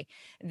always say.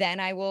 Then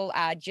I will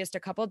add just a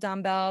couple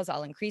dumbbells.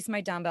 I'll increase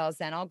my dumbbells.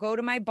 Then I'll go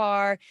to my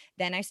bar.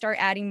 Then I start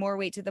adding more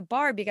weight to the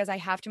bar, because I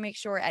have to make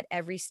sure at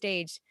every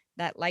stage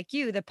that, like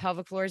you, the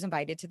pelvic floor is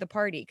invited to the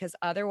party. Because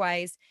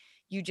otherwise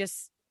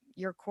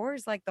your core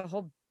is like the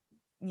whole,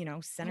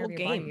 center of your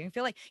body. You're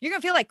going to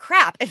feel like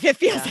crap if it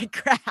feels like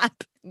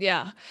crap.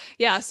 Yeah.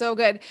 Yeah. So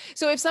good.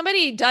 So if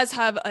somebody does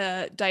have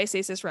a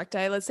diastasis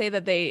recti, let's say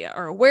that they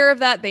are aware of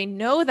that, they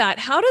know that,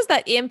 how does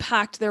that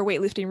impact their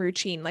weightlifting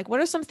routine? What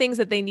are some things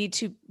that they need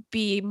to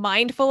be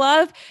mindful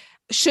of?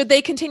 Should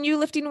they continue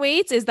lifting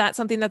weights? Is that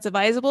something that's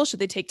advisable? Should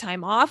they take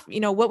time off?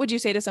 What would you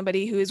say to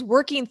somebody who is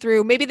working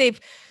through, maybe they've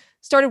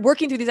started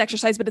working through these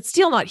exercises, but it's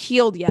still not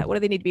healed yet? What do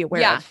they need to be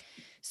aware of?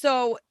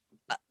 So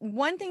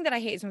one thing that I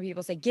hate is when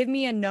people say, give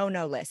me a no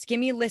list. Give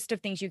me a list of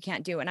things you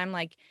can't do. And I'm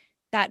like,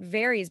 that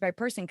varies by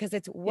person, because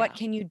it's what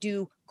can you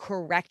do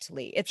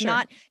correctly? It's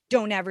not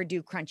don't ever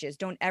do crunches,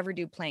 don't ever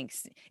do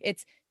planks.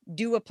 It's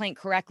do a plank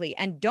correctly,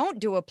 and don't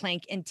do a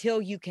plank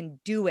until you can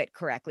do it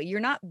correctly. You're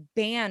not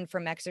banned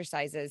from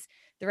exercises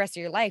the rest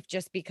of your life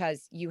just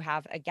because you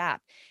have a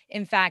gap.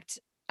 In fact,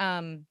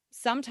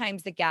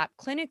 sometimes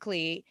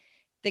clinically,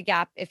 the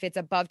gap, if it's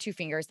above 2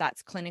 fingers,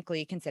 that's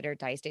clinically considered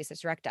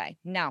diastasis recti.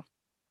 Now,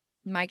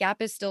 my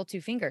gap is still 2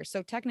 fingers.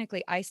 So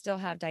technically I still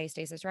have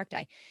diastasis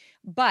recti,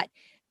 but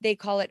they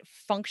call it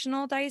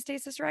functional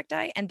diastasis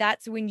recti. And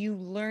that's when you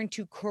learn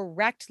to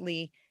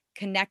correctly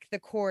connect the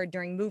core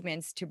during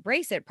movements to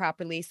brace it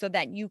properly so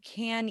that you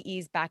can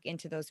ease back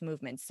into those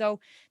movements.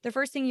 So the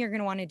first thing you're going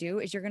to want to do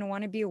is you're going to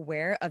want to be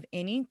aware of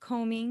any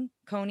coning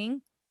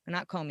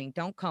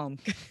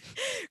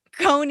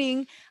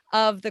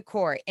of the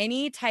core,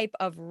 any type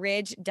of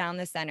ridge down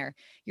the center.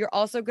 You're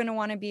also going to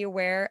want to be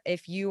aware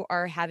if you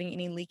are having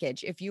any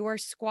leakage. If you are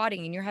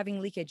squatting and you're having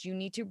leakage, you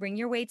need to bring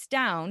your weights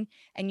down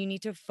and you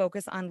need to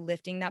focus on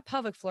lifting that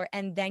pelvic floor,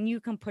 and then you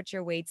can put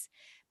your weights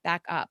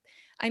back up.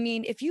 I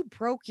mean, if you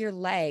broke your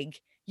leg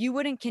you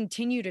wouldn't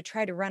continue to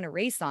try to run a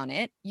race on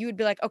it. You would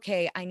be like,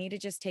 okay, I need to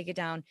just take it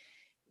down,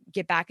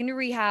 get back into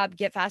rehab,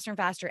 get faster and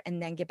faster,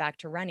 and then get back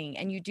to running.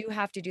 And you do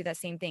have to do that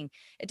same thing.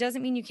 It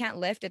doesn't mean you can't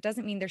lift. It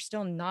doesn't mean there's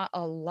still not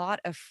a lot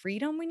of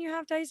freedom when you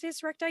have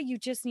diastasis recti. You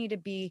just need to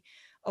be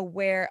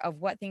aware of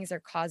what things are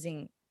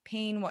causing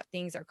pain, what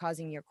things are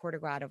causing your core to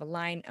go out of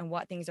line, and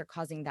what things are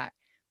causing that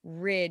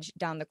ridge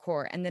down the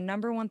core. And the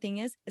number one thing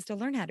is to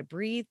learn how to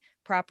breathe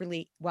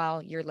properly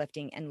while you're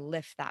lifting and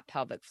lift that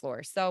pelvic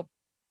floor. So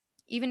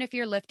even if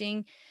you're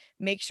lifting,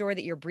 make sure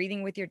that you're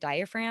breathing with your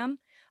diaphragm.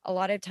 A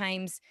lot of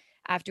times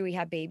after we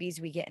have babies,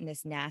 we get in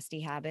this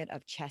nasty habit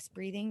of chest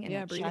breathing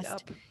and breathe it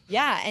up.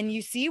 Yeah. And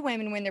you see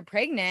women when they're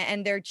pregnant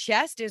and their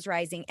chest is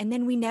rising and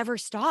then we never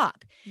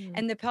stop.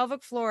 And the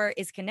pelvic floor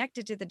is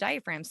connected to the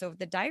diaphragm. So if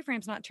the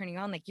diaphragm's not turning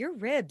on, like your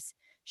ribs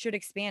should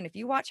expand. If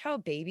you watch how a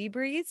baby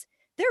breathes,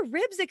 their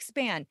ribs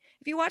expand.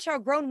 If you watch how a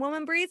grown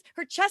woman breathes,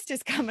 her chest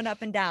is coming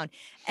up and down.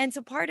 And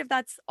so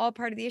that's all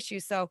part of the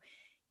issue. So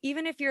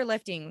even if you're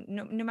lifting,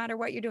 no matter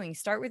what you're doing,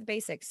 start with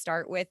basics.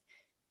 Start with,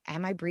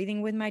 am I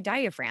breathing with my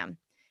diaphragm?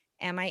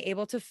 Am I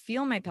able to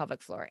feel my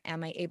pelvic floor?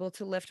 Am I able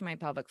to lift my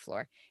pelvic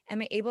floor?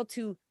 Am I able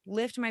to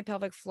lift my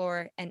pelvic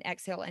floor and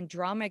exhale and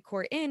draw my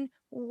core in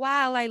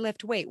while I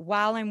lift weight,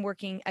 while I'm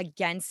working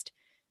against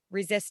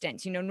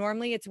resistance?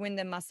 Normally it's when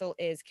the muscle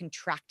is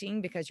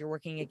contracting because you're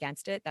working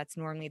against it. That's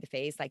normally the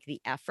phase, like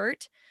the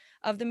effort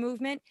of the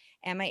movement.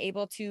 Am I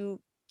able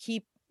to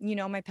keep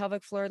my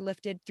pelvic floor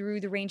lifted through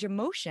the range of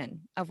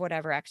motion of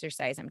whatever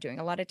exercise I'm doing?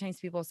 A lot of times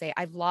people say,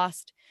 I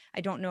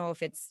don't know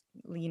if it's,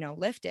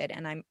 lifted.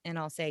 And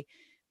I'll say,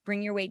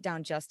 bring your weight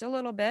down just a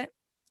little bit.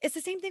 It's the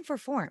same thing for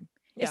form.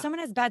 Yeah. If someone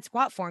has bad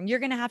squat form, you're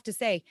going to have to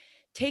say,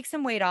 take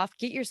some weight off,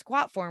 get your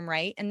squat form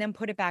right, and then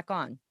put it back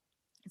on.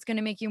 It's going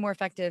to make you more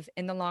effective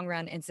in the long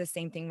run. And it's the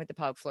same thing with the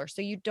pelvic floor.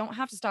 So you don't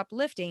have to stop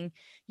lifting.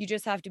 You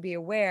just have to be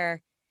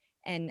aware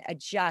and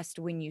adjust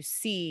when you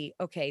see,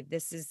 okay,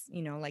 this is,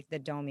 like the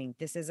doming,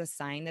 this is a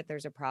sign that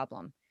there's a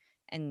problem,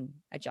 and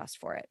adjust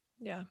for it.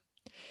 Yeah.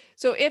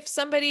 So if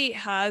somebody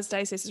has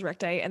diastasis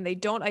recti and they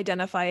don't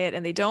identify it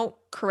and they don't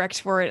correct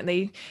for it and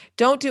they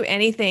don't do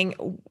anything,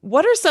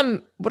 what are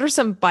some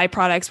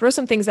byproducts? What are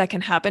some things that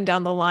can happen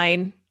down the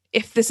line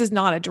if this is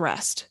not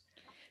addressed?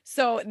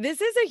 So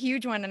this is a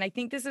huge one. And I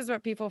think this is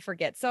what people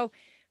forget. So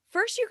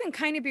first, you can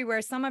kind of be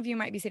where some of you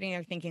might be sitting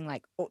there thinking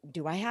like, oh,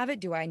 do I have it?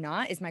 Do I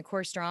not? Is my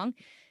core strong?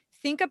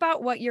 Think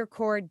about what your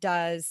core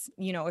does,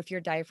 if your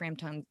diaphragm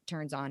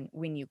turns on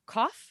when you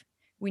cough,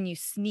 when you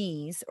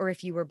sneeze, or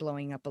if you were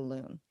blowing a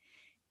balloon.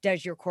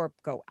 Does your core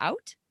go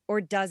out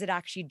or does it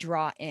actually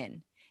draw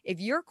in? If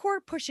your core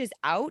pushes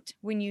out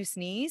when you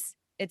sneeze,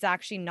 it's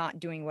actually not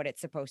doing what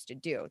it's supposed to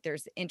do.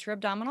 There's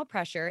intra-abdominal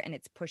pressure and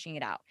it's pushing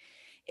it out.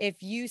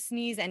 If you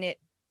sneeze and it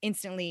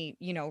instantly,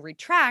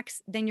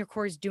 retracts, then your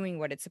core is doing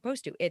what it's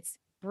supposed to. It's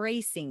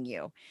bracing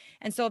you.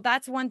 And so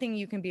that's one thing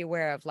you can be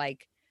aware of,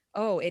 like,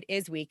 oh, it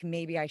is weak.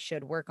 Maybe I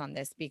should work on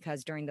this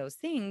because during those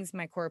things,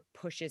 my core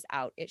pushes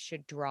out. It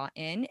should draw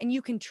in, and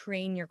you can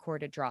train your core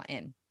to draw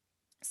in.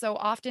 So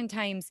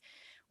oftentimes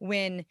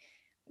when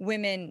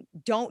women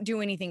don't do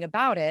anything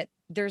about it,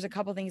 there's a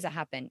couple things that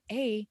happen.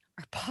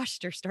 Our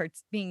posture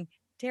starts being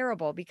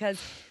terrible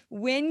because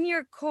when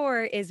your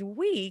core is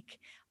weak,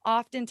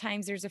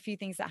 oftentimes there's a few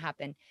things that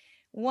happen.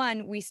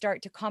 One, we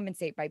start to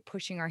compensate by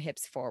pushing our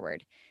hips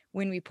forward.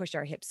 When we push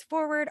our hips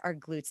forward, our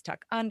glutes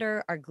tuck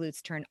under, our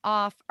glutes turn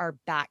off, our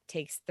back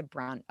takes the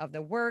brunt of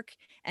the work,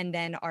 and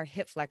then our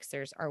hip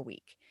flexors are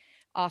weak.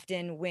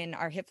 Often when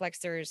our hip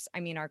flexors,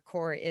 our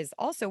core is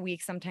also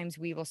weak, sometimes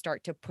we will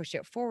start to push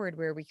it forward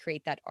where we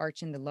create that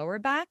arch in the lower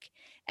back,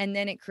 and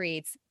then it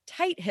creates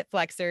tight hip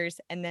flexors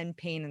and then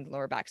pain in the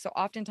lower back. So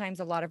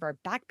oftentimes a lot of our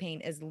back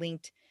pain is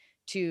linked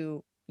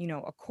to,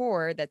 a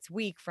core that's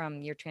weak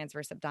from your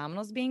transverse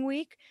abdominals being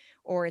weak,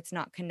 or it's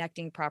not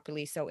connecting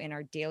properly. So in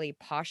our daily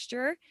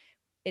posture,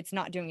 it's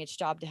not doing its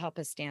job to help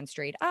us stand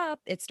straight up.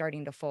 It's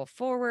starting to fall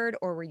forward,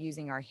 or we're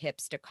using our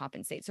hips to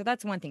compensate. So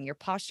that's one thing. Your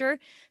posture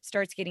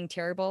starts getting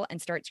terrible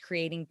and starts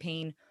creating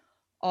pain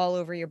all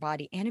over your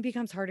body. And it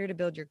becomes harder to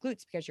build your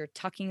glutes because you're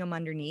tucking them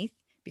underneath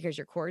because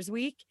your core is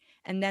weak.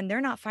 And then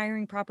they're not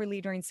firing properly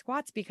during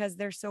squats because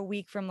they're so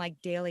weak from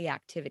like daily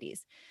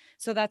activities.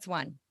 So that's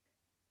one.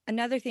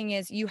 Another thing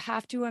is you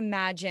have to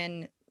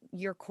imagine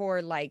your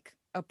core like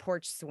a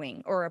porch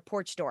swing or a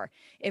porch door.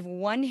 If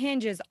one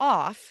hinge is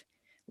off,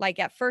 like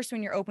at first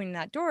when you're opening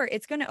that door,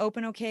 it's going to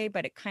open okay,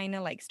 but it kind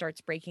of like starts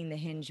breaking the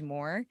hinge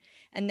more.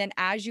 And then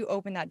as you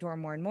open that door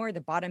more and more,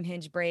 the bottom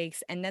hinge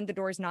breaks, and then the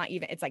door's not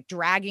even, it's like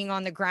dragging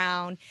on the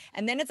ground,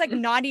 and then it's like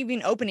not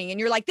even opening, and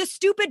you're like, this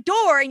stupid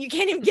door, and you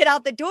can't even get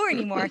out the door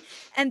anymore.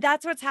 And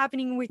that's what's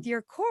happening with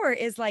your core,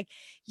 is like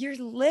your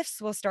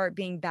lifts will start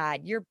being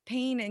bad. Your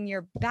pain in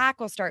your back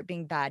will start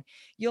being bad.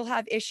 You'll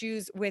have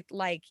issues with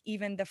like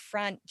even the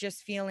front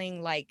just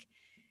feeling like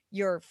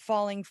you're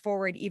falling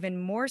forward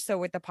even more so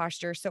with the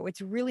posture. So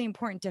it's really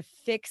important to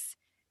fix,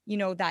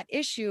 that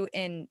issue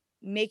in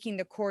making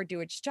the core do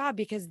its job,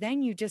 because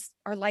then you just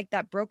are like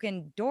that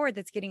broken door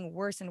that's getting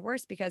worse and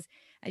worse, because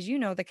as you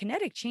know, the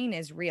kinetic chain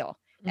is real.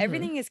 Mm-hmm.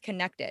 Everything is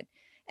connected.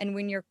 And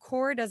when your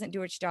core doesn't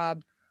do its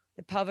job,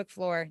 the pelvic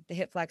floor, the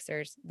hip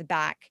flexors, the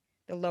back,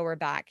 the lower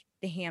back,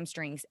 the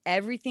hamstrings,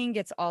 everything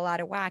gets all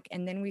out of whack.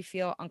 And then we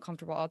feel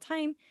uncomfortable all the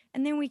time.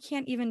 And then we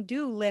can't even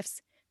do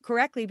lifts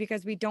correctly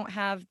because we don't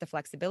have the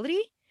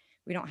flexibility.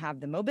 We don't have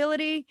the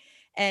mobility,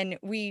 and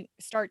we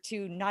start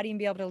to not even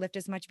be able to lift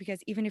as much because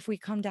even if we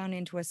come down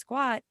into a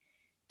squat,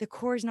 the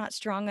core is not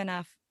strong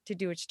enough to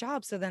do its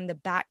job. So then the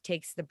back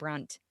takes the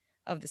brunt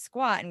of the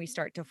squat and we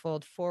start to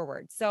fold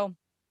forward. So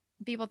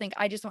people think,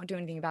 I just won't do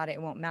anything about it.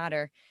 It won't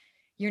matter.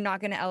 You're not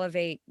going to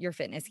elevate your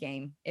fitness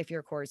game if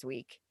your core is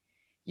weak.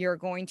 You're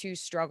going to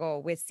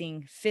struggle with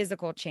seeing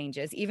physical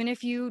changes. Even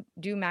if you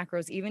do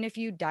macros, even if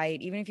you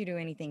diet, even if you do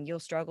anything, you'll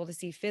struggle to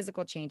see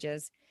physical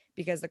changes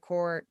because the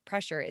core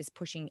pressure is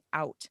pushing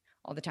out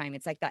all the time.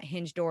 It's like that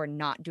hinge door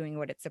not doing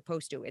what it's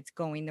supposed to. It's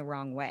going the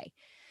wrong way.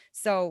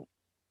 So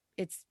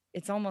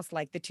it's almost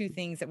like the two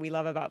things that we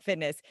love about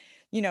fitness,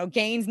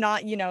 gains,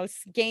 not,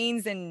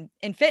 gains in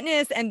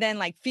fitness, and then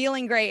like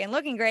feeling great and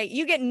looking great.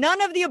 You get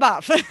none of the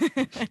above.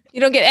 You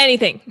don't get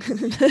anything.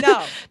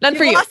 No, none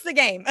for you. Lost the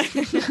game.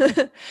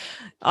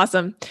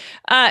 Awesome.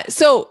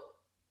 So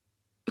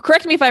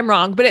correct me if I'm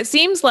wrong, but it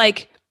seems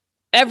like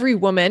every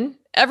woman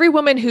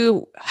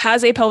who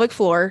has a pelvic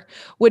floor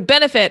would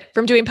benefit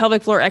from doing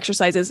pelvic floor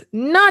exercises,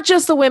 not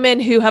just the women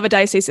who have a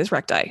diastasis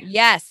recti.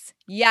 Yes.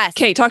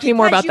 Okay. Talk to me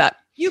more about that.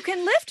 You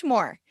can lift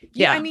more.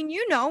 Yeah. I mean,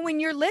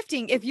 when you're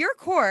lifting, if your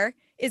core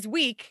is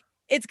weak,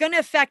 it's going to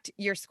affect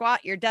your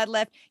squat, your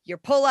deadlift, your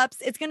pull-ups.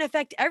 It's going to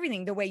affect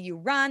everything, the way you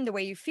run, the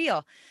way you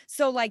feel.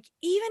 So like,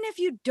 even if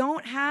you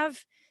don't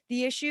have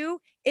the issue,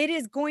 it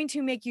is going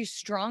to make you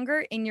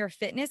stronger in your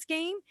fitness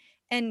game.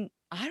 And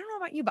I don't know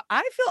about you, but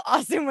I feel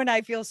awesome when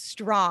I feel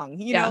strong,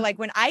 like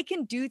when I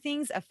can do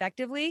things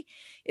effectively,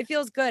 it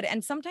feels good.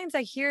 And sometimes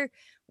I hear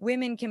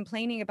women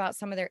complaining about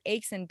some of their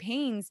aches and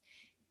pains.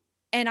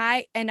 And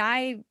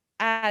I,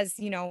 as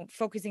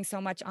focusing so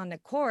much on the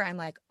core, I'm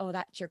like, oh,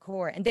 that's your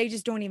core. And they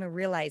just don't even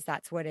realize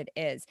that's what it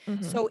is.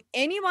 Mm-hmm. So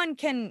anyone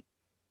can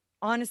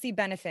honestly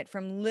benefit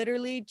from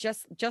literally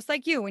just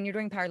like you, when you're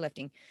doing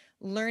powerlifting,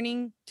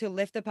 learning to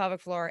lift the pelvic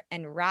floor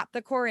and wrap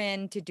the core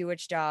in to do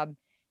its job.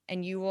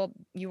 And you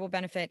will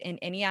benefit in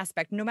any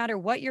aspect, no matter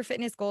what your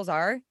fitness goals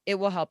are. It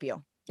will help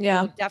you. Yeah,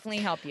 it will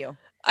definitely help you.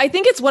 I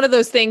think it's one of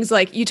those things,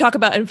 like you talk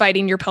about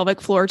inviting your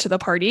pelvic floor to the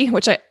party,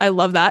 which I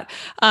love that.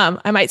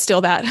 I might steal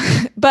that,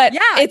 but yeah,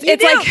 it's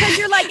like, because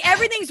you're like,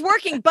 everything's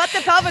working, but the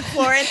pelvic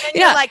floor. And then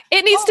you're like,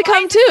 it needs to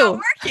come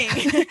too.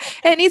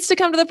 It needs to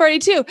come to the party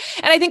too.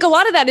 And I think a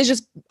lot of that is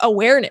just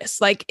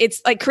awareness. Like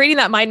it's like creating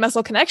that mind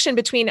muscle connection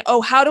between,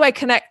 how do I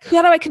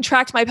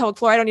contract my pelvic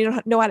floor? I don't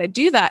even know how to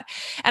do that.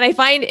 And I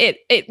find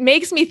it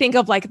makes me think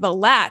of like the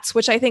lats,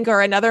 which I think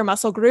are another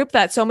muscle group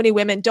that so many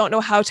women don't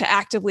know how to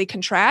actively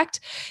contract.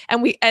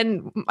 And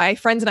my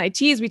friends in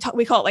ITs,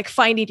 we call it like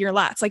finding your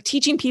lats, like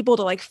teaching people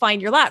to like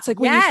find your lats. Like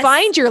when you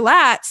find your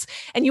lats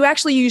and you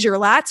actually use your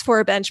lats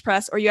for a bench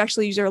press, or you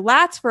actually use your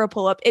lats for a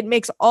pull-up, it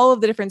makes all of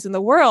the difference in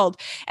the world.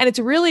 And it's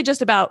really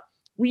just about,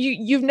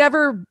 you've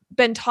never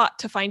been taught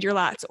to find your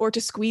lats or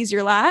to squeeze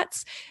your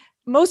lats.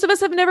 Most of us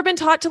have never been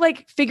taught to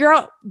like figure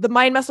out the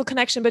mind muscle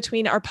connection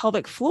between our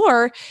pelvic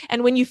floor.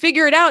 And when you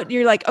figure it out,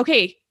 you're like,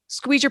 okay,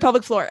 squeeze your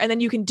pelvic floor, and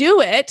then you can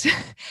do it.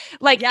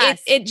 Like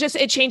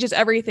it changes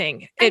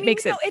everything.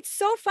 It's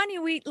so funny.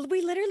 We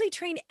literally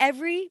train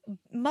every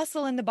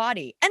muscle in the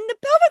body, and the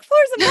pelvic floor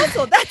is a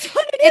muscle. That's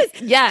what it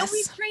is. Yes. And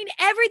we train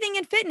everything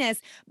in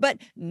fitness, but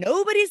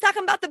nobody's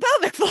talking about the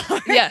pelvic floor.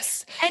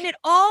 Yes. And it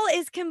all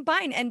is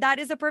combined. And that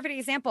is a perfect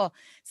example.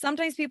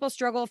 Sometimes people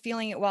struggle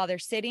feeling it while they're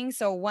sitting.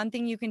 So one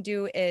thing you can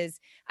do is,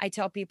 I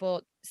tell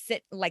people,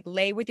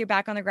 lay with your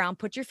back on the ground,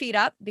 put your feet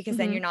up, because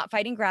then you're not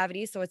fighting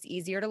gravity. So it's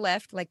easier to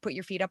lift, like put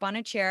your feet up on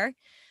a chair.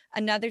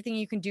 Another thing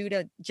you can do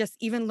to just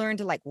even learn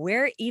to like,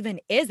 where even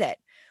is it?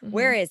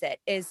 Where is it?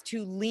 Is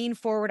to lean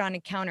forward on a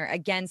counter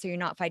again. So you're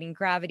not fighting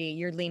gravity.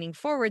 You're leaning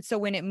forward. So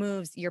when it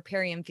moves, your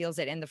perineum feels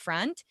it in the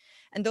front.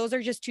 And those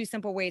are just two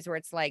simple ways where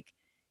it's like,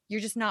 you're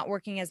just not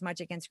working as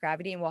much against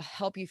gravity, and will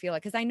help you feel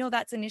it. Cause I know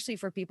that's initially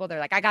for people. They're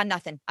like, I got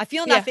nothing. I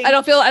feel nothing. I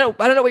don't know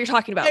what you're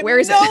talking about. Where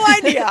is it? No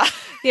idea.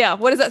 Yeah.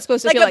 What is that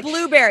supposed to like feel like? Like a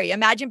blueberry.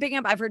 Imagine picking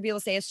up, I've heard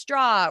people say a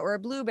straw or a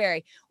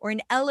blueberry or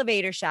an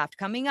elevator shaft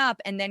coming up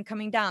and then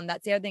coming down.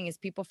 That's the other thing, is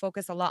people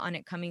focus a lot on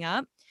it coming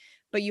up,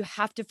 but you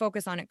have to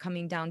focus on it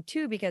coming down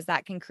too, because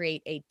that can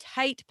create a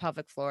tight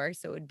pelvic floor.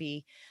 So it would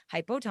be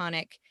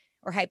hypertonic,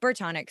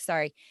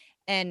 sorry.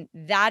 And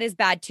that is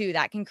bad too.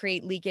 That can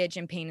create leakage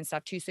and pain and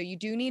stuff too. So you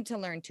do need to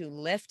learn to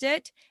lift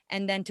it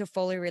and then to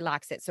fully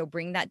relax it. So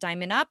bring that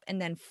diamond up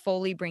and then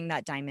fully bring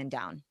that diamond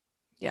down.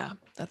 Yeah,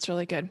 that's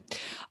really good.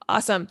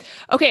 Awesome.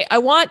 Okay. I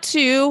want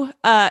to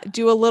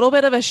do a little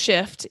bit of a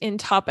shift in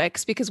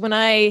topics, because when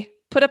I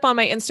put up on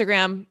my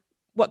Instagram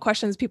what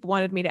questions people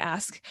wanted me to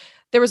ask,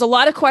 there was a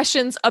lot of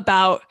questions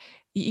about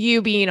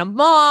you being a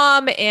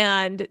mom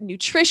and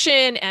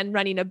nutrition and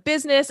running a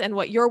business and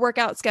what your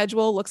workout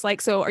schedule looks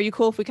like. So are you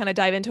cool if we kind of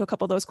dive into a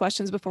couple of those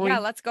questions before Yeah,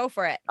 we let's go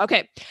for it.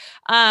 Okay.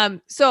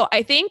 So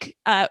I think,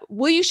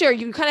 will you share,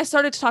 you kind of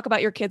started to talk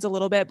about your kids a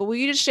little bit, but will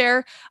you just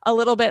share a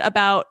little bit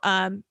about,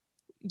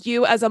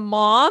 you as a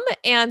mom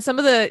and some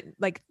of the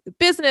like the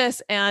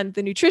business and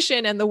the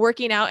nutrition and the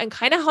working out and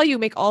kind of how you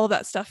make all of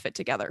that stuff fit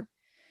together?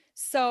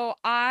 So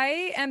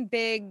I am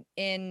big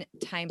in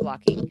time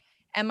blocking.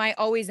 Am I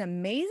always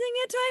amazing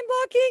at time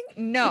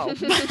blocking?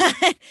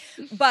 No.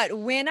 But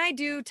when I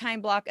do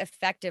time block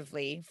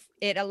effectively,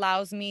 it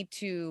allows me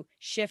to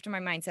shift my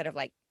mindset of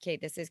like, okay,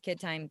 this is kid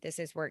time, this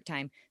is work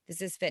time,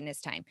 this is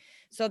fitness time.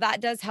 So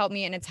that does help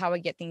me and it's how I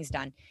get things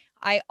done.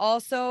 I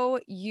also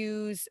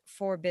use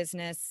for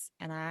business,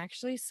 and I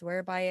actually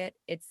swear by it.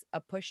 It's a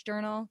push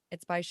journal.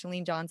 It's by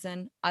Chalene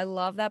Johnson. I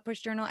love that push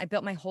journal. I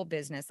built my whole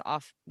business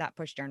off that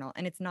push journal,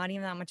 and it's not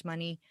even that much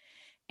money.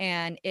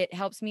 And it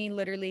helps me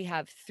literally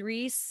have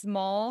 3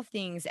 small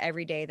things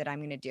every day that I'm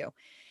going to do.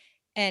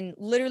 And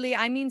literally,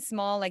 I mean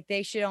small, like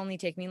they should only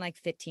take me like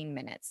 15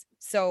 minutes.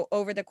 So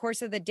over the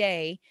course of the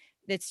day,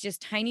 it's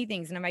just tiny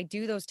things. And if I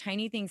do those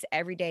tiny things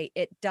every day,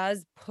 it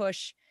does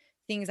push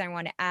things I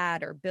want to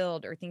add or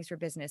build or things for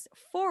business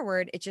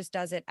forward. It just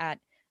does it at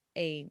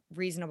a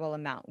reasonable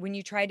amount. When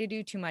you try to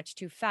do too much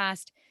too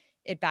fast,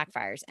 it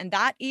backfires. And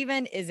that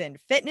even is in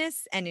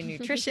fitness and in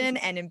nutrition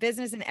and in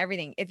business and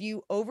everything. If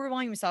you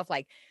overwhelm yourself,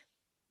 like,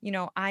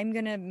 I'm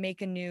going to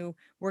make a new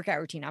workout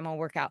routine. I'm going to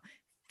work out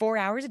 4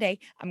 hours a day.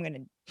 I'm going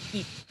to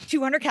eat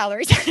 200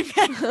 calories.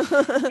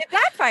 It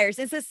backfires.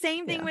 It's the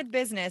same thing with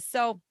business.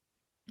 So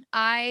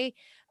I,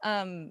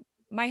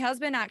 my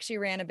husband actually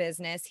ran a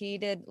business. He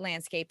did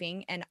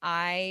landscaping and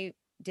I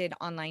did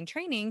online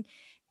training.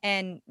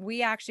 And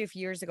we actually a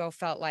few years ago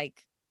felt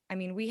like, I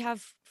mean, we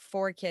have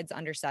 4 kids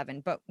under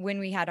 7, but when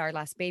we had our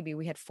last baby,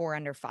 we had 4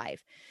 under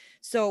 5.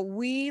 So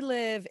we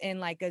live in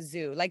like a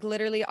zoo. Like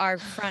literally our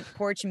front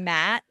porch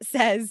mat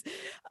says,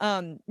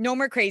 no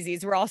more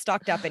crazies. We're all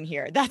stocked up in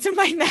here. That's what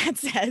my mat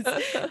says.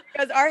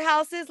 Because our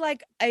house is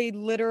like a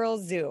literal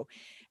zoo.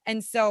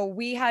 And so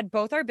we had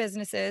both our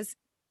businesses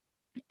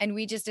and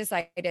we just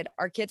decided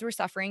our kids were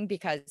suffering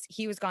because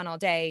he was gone all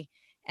day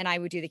and I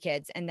would do the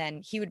kids and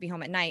then he would be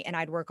home at night and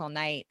I'd work all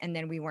night and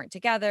then we weren't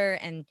together.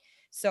 And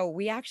so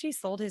we actually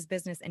sold his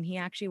business and he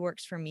actually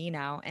works for me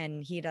now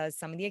and he does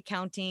some of the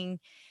accounting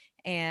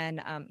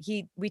and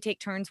we take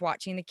turns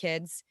watching the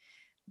kids,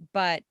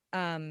 but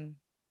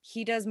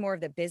he does more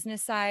of the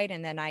business side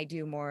and then I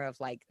do more of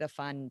like the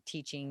fun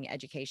teaching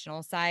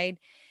educational side.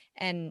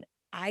 And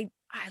I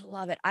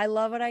love it. I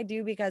love what I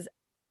do because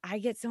I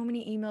get so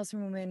many emails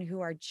from women who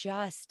are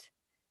just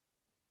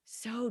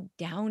so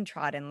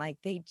downtrodden. Like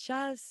they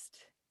just,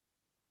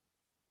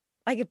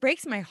 like it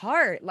breaks my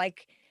heart.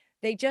 Like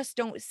they just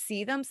don't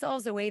see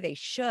themselves the way they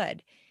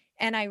should.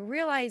 And I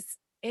realize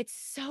it's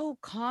so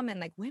common.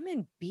 Like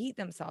women beat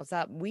themselves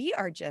up. We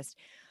are just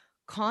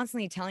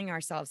constantly telling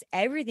ourselves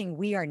everything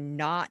we are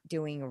not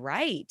doing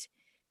right.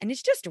 And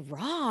it's just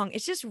wrong.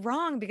 It's just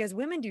wrong because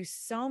women do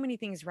so many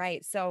things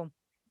right. So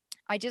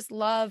I just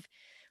love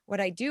what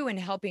I do in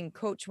helping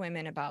coach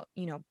women about,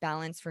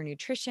 balance for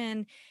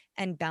nutrition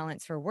and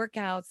balance for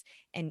workouts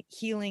and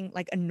healing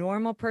like a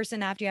normal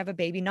person after you have a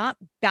baby, not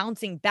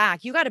bouncing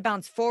back. You got to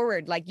bounce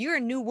forward. Like you're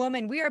a new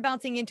woman. We are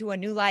bouncing into a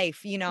new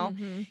life,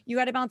 Mhm. you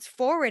got to bounce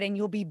forward and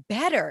you'll be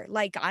better.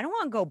 Like I don't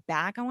want to go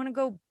back. I want to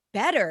go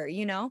better.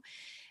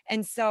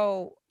 And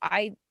so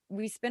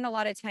we spend a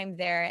lot of time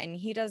there and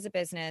he does the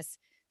business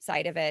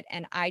side of it.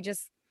 And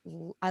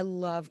I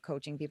love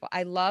coaching people.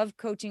 I love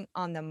coaching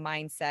on the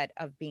mindset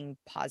of being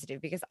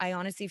positive because I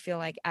honestly feel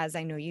like, as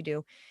I know you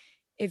do,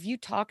 if you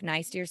talk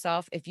nice to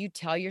yourself, if you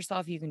tell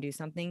yourself you can do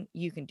something,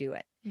 you can do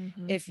it.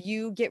 Mhm. If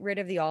you get rid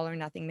of the all or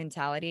nothing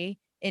mentality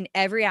in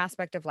every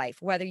aspect of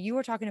life, whether you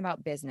are talking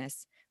about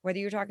business, whether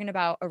you're talking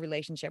about a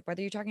relationship,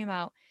 whether you're talking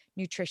about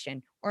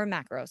nutrition or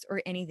macros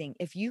or anything,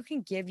 if you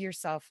can give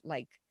yourself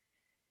like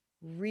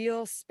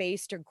real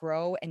space to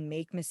grow and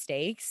make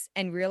mistakes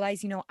and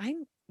realize,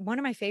 I'm one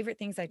of my favorite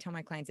things I tell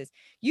my clients is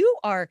you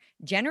are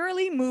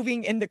generally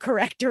moving in the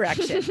correct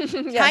direction.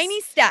 Yes. Tiny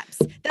steps.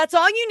 That's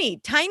all you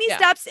need. Tiny Yeah.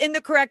 steps in the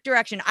correct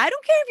direction. I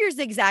don't care if you're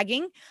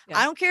zigzagging. Yeah.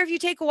 I don't care if you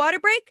take a water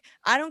break.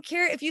 I don't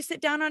care if you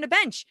sit down on a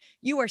bench.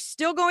 You are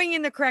still going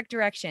in the correct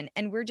direction.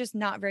 And we're just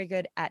not very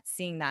good at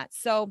seeing that.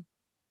 So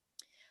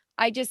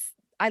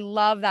I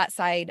love that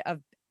side of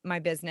my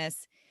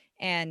business.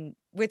 And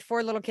with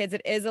 4 little kids,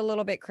 it is a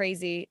little bit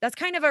crazy. That's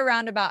kind of a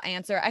roundabout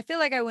answer. I feel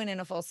like I went in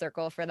a full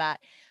circle for that,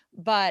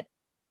 but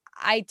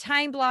I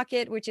time block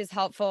it, which is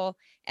helpful.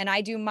 And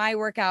I do my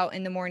workout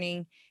in the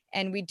morning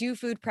and we do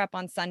food prep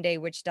on Sunday,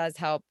 which does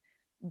help.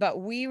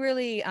 But we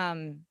really,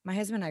 my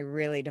husband and I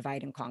really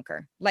divide and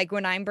conquer. Like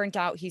when I'm burnt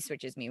out, he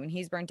switches me. When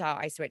he's burnt out,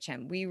 I switch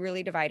him. We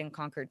really divide and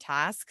conquer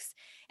tasks.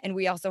 And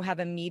we also have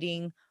a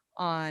meeting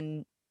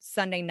on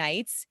Sunday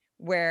nights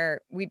where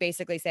we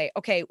basically say,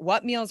 okay,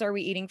 what meals are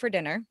we eating for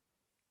dinner?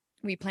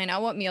 We plan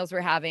out what meals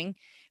we're having.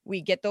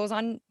 We get those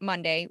on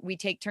Monday. We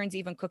take turns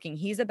even cooking.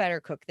 He's a better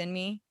cook than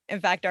me. In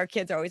fact, our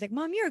kids are always like,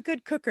 Mom, you're a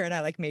good cooker. And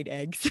I like made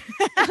eggs.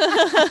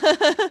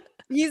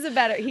 He's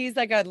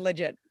like a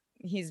legit,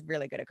 he's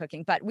really good at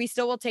cooking, but we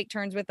still will take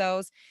turns with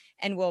those,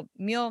 and we'll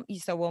meal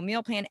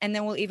plan, and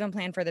then we'll even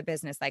plan for the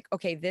business. Like,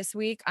 okay, this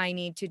week I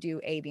need to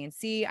do A, B, and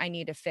C. I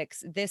need to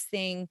fix this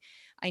thing.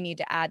 I need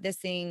to add this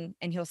thing.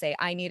 And he'll say,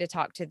 I need to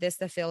talk to this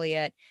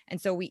affiliate.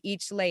 And so we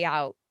each lay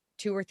out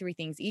 2 or 3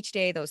 things each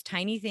day, those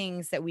tiny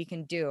things that we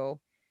can do.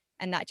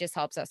 And that just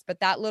helps us. But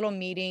that little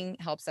meeting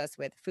helps us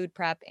with food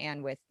prep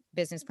and with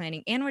business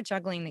planning and with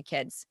juggling the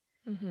kids.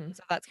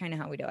 So that's kind of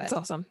how we do it. That's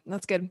awesome.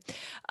 That's good.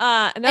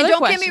 And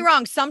don't get me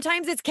wrong.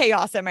 Sometimes it's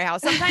chaos at my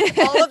house. Sometimes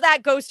all of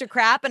that goes to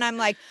crap and I'm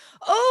like,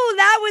 oh,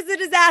 that was a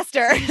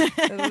disaster.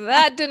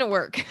 That didn't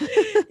work.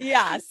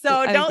 Yeah.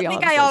 So don't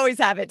think I always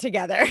have it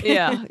together.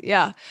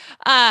 Yeah.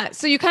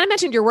 So you kind of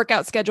mentioned your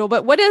workout schedule,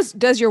 but what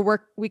does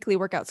your weekly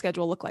workout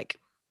schedule look like?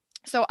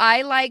 So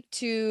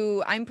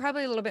I'm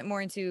probably a little bit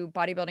more into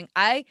bodybuilding.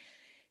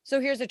 So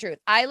here's the truth.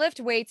 I lift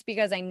weights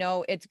because I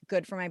know it's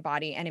good for my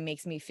body and it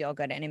makes me feel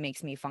good and it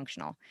makes me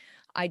functional.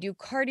 I do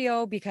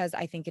cardio because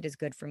I think it is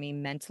good for me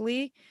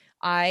mentally.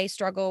 I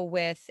struggle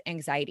with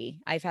anxiety.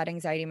 I've had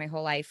anxiety my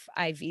whole life.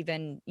 I've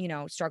even,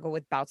 struggled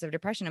with bouts of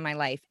depression in my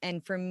life.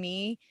 And for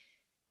me,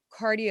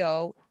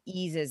 cardio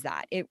eases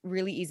that. It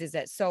really eases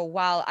it. So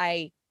while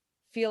I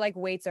feel like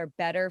weights are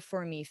better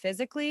for me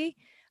physically,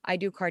 I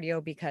do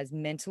cardio because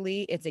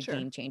mentally it's a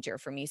game changer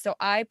for me. So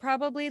I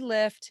probably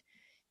lift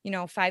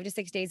 5 to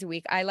 6 days a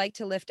week. I like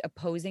to lift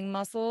opposing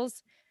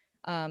muscles.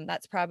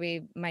 That's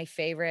probably my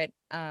favorite.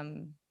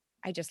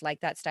 I just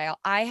like that style.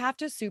 I have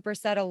to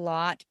superset a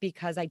lot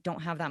because I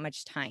don't have that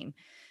much time.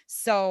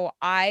 So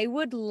I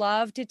would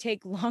love to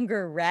take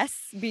longer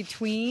rests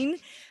between,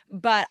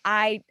 but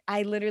I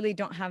literally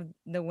don't have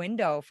the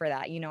window for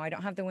that. I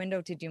don't have the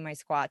window to do my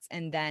squats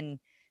and then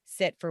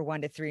sit for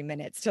 1 to 3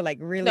 minutes to like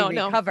really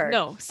recover.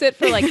 No, sit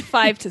for like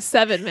 5 to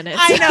 7 minutes.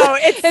 I know.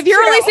 If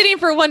you're only sitting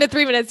for 1 to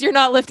 3 minutes, you're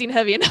not lifting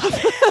heavy enough.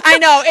 I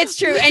know, it's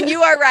true. And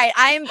you are right.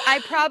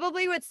 I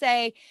probably would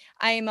say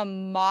I am a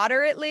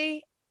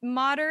moderate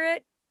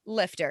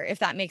lifter, if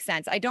that makes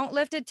sense. I don't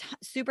lift it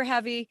super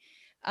heavy.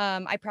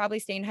 I probably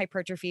stay in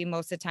hypertrophy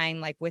most of the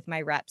time, like with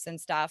my reps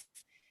and stuff.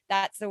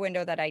 That's the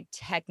window that I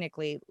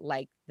technically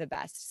like the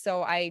best.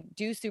 So I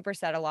do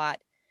superset a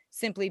lot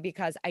simply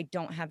because I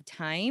don't have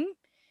time.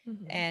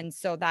 And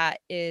so that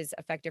is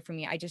effective for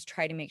me. I just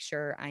try to make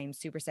sure I'm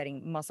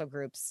supersetting muscle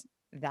groups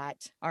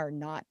that are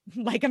not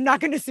like, I'm not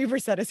going to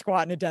superset a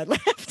squat and a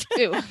deadlift.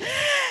 Ew.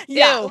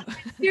 Yeah.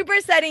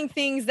 Supersetting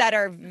things that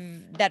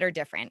are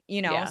different,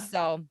 Yeah.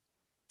 So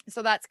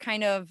that's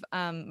kind of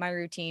my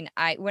routine.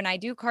 When I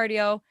do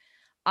cardio,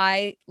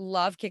 I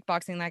love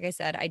kickboxing. Like I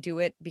said, I do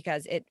it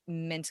because it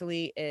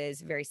mentally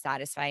is very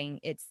satisfying.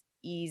 It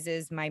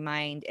eases my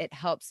mind. It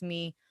helps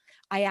me.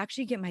 I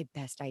actually get my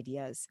best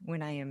ideas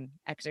when I am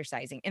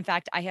exercising. In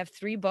fact, I have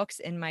 3 books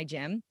in my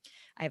gym.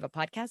 I have a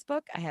podcast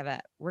book, I have a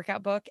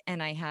workout book,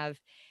 and I have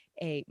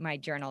my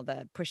journal,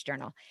 the push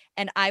journal.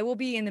 And I will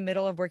be in the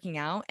middle of working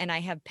out and I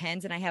have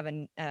pens and I have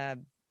a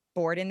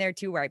board in there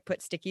too, where I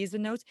put stickies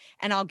with notes,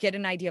 and I'll get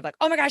an idea of like,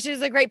 oh my gosh, this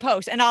is a great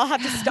post. And I'll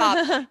have to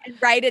stop and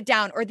write it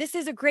down, or this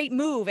is a great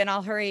move. And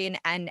I'll hurry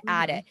and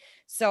add it.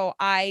 So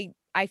I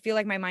feel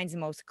like my mind's the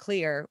most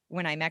clear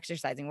when I'm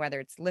exercising, whether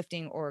it's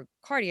lifting or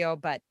cardio,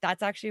 but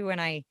that's actually when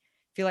I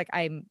feel like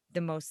I'm the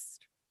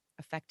most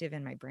effective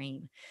in my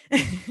brain.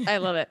 I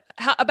love it.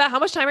 About how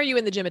much time are you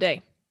in the gym a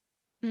day?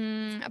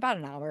 About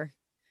an hour.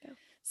 Yeah.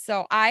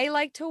 So I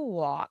like to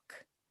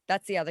walk.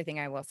 That's the other thing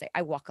I will say.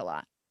 I walk a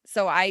lot.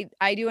 So I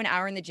do an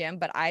hour in the gym,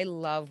 but I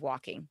love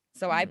walking.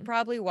 So I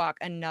probably walk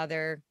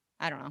another,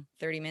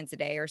 30 minutes a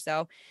day or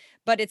so,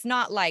 but it's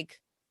not like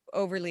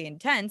overly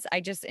intense.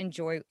 I just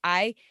enjoy,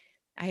 I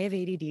have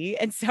ADD.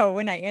 And so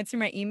when I answer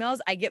my emails,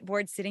 I get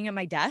bored sitting at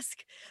my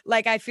desk.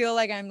 Like, I feel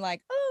like I'm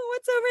like, oh,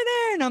 what's over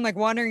there? And I'm like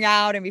wandering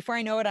out. And before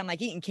I know it, I'm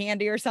like eating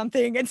candy or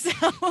something. And so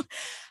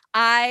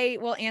I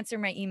will answer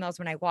my emails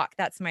when I walk.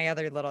 That's my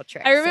other little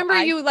trick. I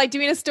remember you like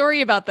doing a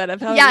story about that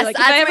of how yes, like,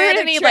 if I ever had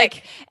any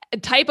like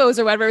typos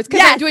or whatever, it's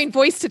because I'm doing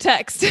voice to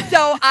text.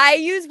 So I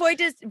use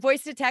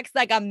voice to text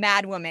like a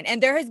mad woman.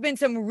 And there has been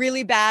some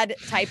really bad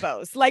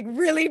typos,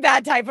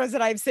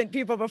 that I've sent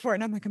people before.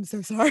 And I'm like, I'm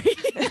so sorry.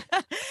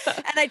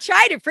 And I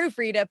try to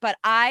proofread it, but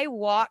I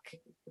walk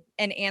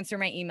and answer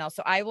my email.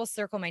 So I will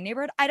circle my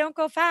neighborhood. I don't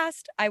go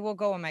fast. I will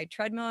go on my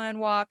treadmill and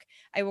walk.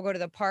 I will go to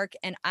the park,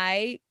 and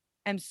I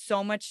am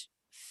so much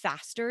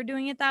faster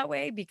doing it that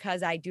way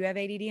because I do have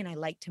ADD and I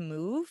like to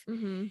move.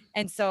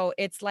 And so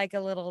it's like a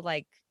little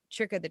like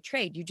trick of the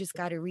trade. You just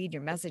got to read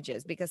your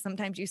messages, because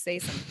sometimes you say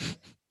some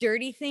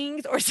dirty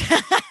things or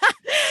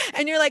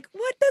and you're like,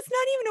 what? That's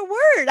not even a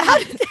word. How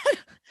did that?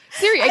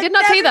 Siri, I did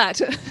not say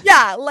that.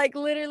 Yeah. Like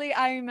literally,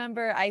 I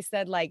remember I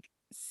said like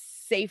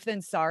safe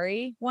than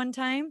sorry one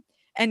time,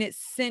 and it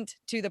sent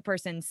to the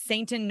person,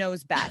 Satan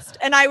knows best.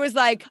 And I was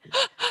like,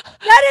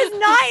 that is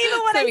not even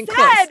what I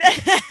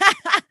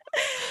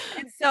said.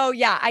 And so,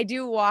 yeah, I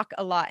do walk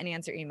a lot and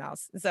answer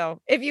emails. So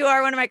if you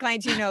are one of my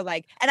clients, you know,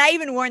 like, and I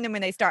even warn them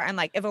when they start, I'm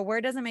like, if a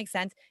word doesn't make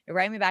sense, you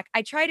write me back.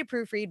 I try to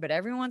proofread, but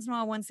every once in a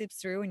while one slips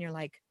through and you're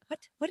like, what?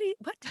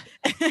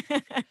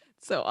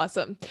 So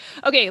awesome.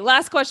 Okay.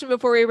 Last question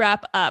before we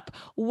wrap up.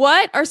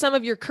 What are some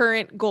of your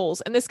current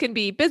goals? And this can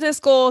be business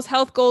goals,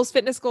 health goals,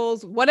 fitness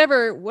goals,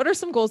 whatever. What are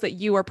some goals that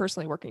you are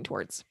personally working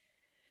towards?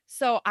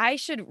 So I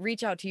should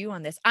reach out to you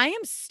on this. I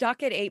am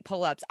stuck at 8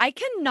 pull-ups. I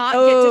cannot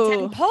get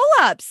to 10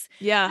 pull-ups.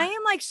 Yeah. I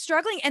am like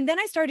struggling. And then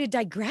I started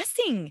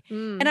digressing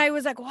and I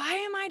was like, why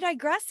am I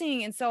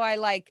digressing? And so I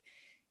like,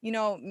 you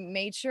know,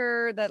 made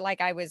sure that like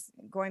I was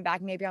going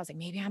back. Maybe I was like,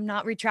 maybe I'm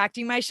not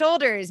retracting my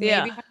shoulders. Maybe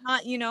I'm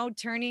not, you know,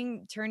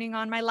 turning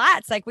on my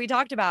lats like we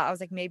talked about. I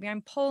was like, maybe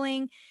I'm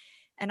pulling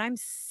and I'm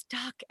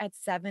stuck at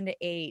 7 to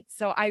 8.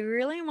 So I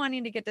really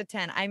wanting to get to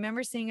 10. I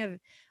remember seeing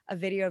a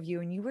video of you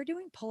and you were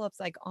doing pull-ups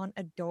like on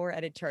a door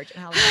at a church.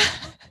 And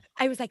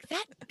I was like,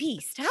 that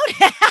beast.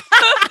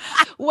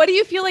 What do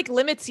you feel like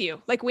limits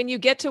you? Like when you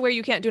get to where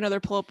you can't do another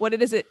pull-up, what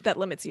is it that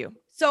limits you?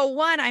 So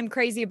one, I'm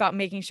crazy about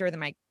making sure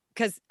that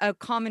because a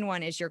common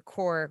one is your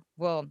core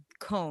will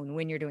cone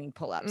when you're doing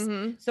pull-ups.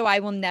 Mm-hmm. So I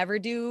will never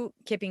do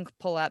kipping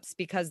pull-ups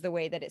because the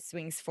way that it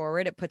swings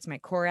forward, it puts my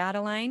core out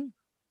of line.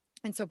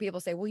 And so people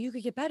say, well, you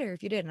could get better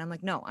if you did. And I'm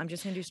like, no, I'm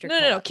just going to do strict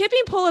pull-ups. No.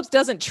 Kipping pull-ups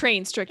doesn't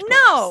train strict pull-ups.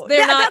 No,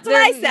 that's what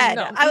I said.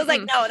 No. I was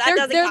like, no, that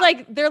doesn't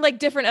count. They're like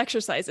different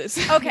exercises.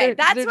 Okay.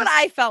 That's what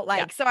I felt like.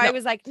 Yeah, so I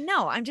was like,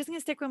 no, I'm just going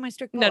to stick with my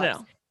strict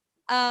pull-ups.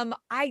 No.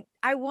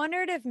 I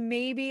wondered if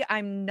maybe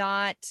I'm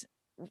not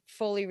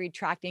fully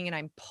retracting and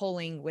I'm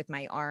pulling with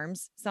my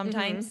arms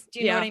sometimes. Mm-hmm. Do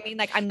you know what I mean?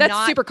 Like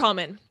that's super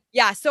common.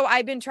 Yeah. So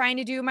I've been trying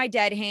to do my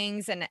dead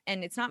hangs and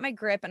it's not my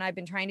grip. And I've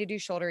been trying to do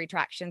shoulder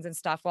retractions and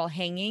stuff while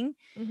hanging.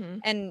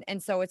 Mm-hmm.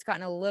 And so it's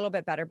gotten a little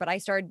bit better, but I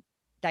started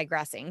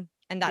digressing.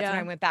 And that's when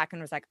I went back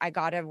and was like, I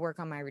got to work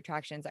on my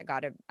retractions.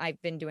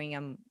 I've been doing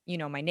them, you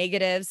know, my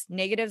negatives.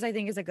 Negatives, I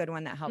think is a good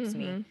one that helps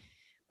me,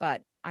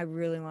 but I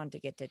really wanted to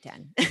get to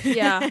 10.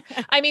 Yeah.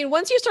 I mean,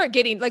 once you start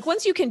getting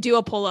once you can do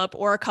a pull-up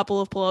or a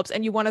couple of pull-ups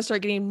and you want to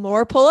start getting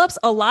more pull-ups,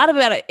 a lot of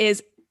it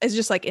is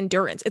just like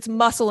endurance. It's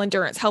muscle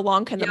endurance. How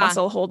long can the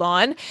muscle hold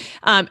on?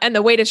 And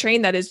the way to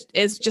train that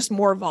is just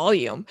more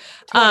volume.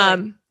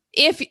 Totally.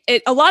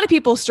 A lot of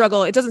people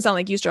struggle, it doesn't sound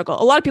like you struggle.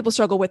 A lot of people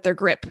struggle with their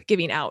grip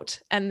giving out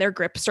and their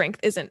grip strength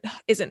isn't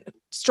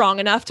strong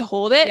enough to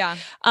hold it. Yeah.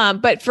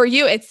 But for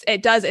you,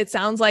 it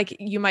sounds like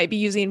you might be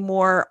using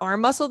more arm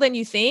muscle than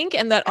you think.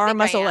 And that arm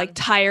muscle like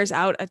tires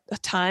out a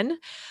ton.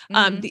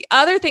 Mm-hmm. The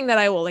other thing that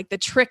I will the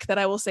trick that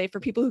I will say for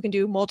people who can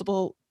do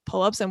multiple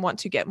pull-ups and want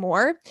to get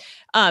more,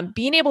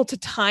 being able to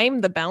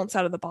time the bounce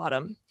out of the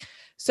bottom.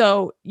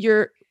 So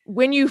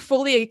when you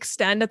fully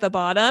extend at the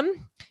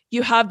bottom,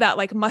 you have that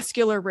like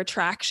muscular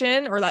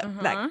retraction or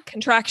that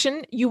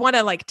contraction. You want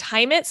to like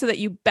time it so that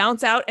you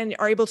bounce out and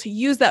are able to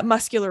use that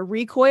muscular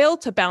recoil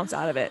to bounce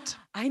out of it.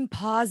 I'm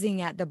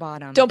pausing at the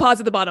bottom. Don't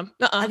pause at the bottom.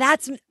 Oh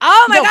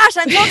my gosh,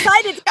 I'm so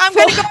excited. I'm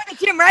going to go to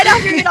the gym right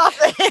after you get off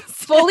this.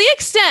 Fully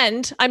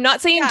extend. I'm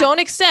not saying don't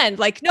extend.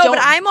 But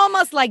I'm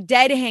almost like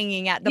dead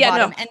hanging at the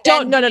bottom.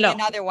 No.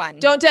 Another one.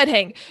 Don't dead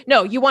hang.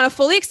 No, you want to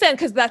fully extend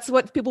because that's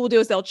what people will do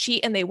is they'll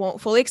cheat and they won't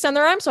fully extend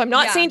their arm. So I'm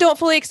not saying don't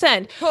fully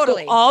extend.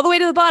 Totally. Go all the way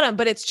to the bottom,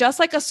 but it's just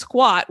like a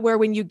squat where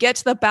when you get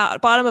to the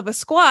bottom of a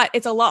squat,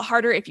 it's a lot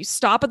harder if you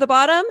stop at the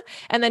bottom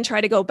and then try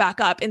to go back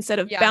up instead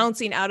of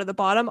bouncing out of the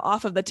bottom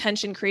off of the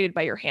tension created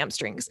by your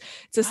hamstrings.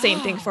 It's the same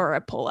thing for a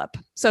pull-up.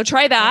 So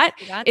try that.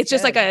 It's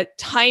just like a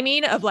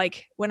timing of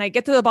like, when I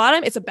get to the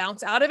bottom, it's a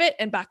bounce out of it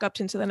and back up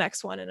into the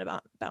next one and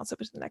about bounce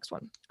up into the next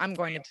one. I'm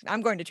going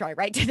to try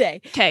right today.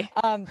 Okay.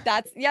 So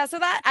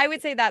that I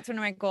would say that's one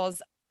of my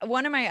goals.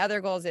 One of my other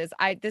goals is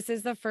this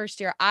is the first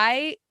year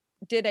I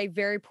did a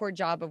very poor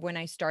job of when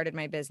I started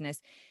my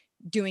business,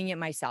 doing it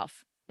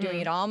myself,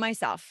 doing it all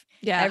myself.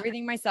 Yeah.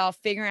 Everything myself,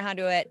 figuring out how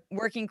to do it,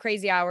 working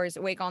crazy hours,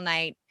 awake all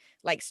night,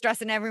 like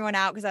stressing everyone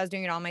out because I was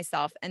doing it all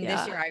myself. And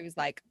this year I was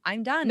like,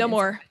 I'm done. No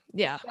more.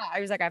 I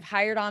was like, I've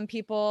hired on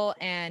people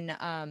and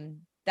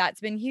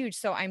that's been huge.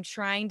 So I'm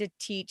trying to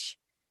teach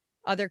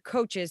other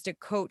coaches to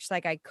coach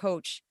like I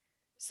coach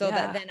so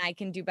that then I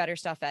can do better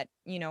stuff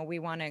we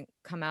want to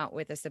come out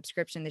with a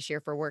subscription this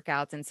year for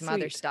workouts and some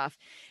other stuff.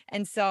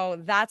 And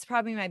so that's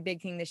probably my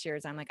big thing this year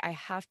is I'm like, I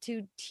have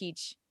to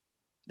teach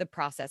the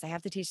process. I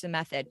have to teach the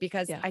method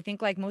because I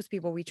think like most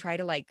people, we try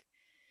to like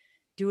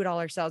do it all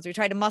ourselves. We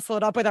try to muscle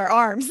it up with our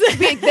arms.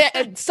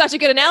 Such a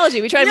good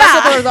analogy. We try to muscle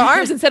it up with our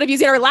arms instead of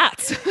using our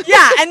lats.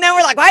 And then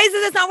we're like, why is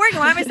this not working?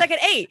 Why am I stuck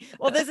at 8?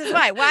 Well, this is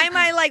why. Why am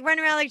I like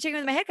running around like chicken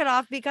with my head cut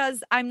off?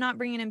 Because I'm not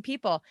bringing in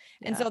people.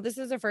 And so this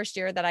is the first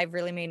year that I've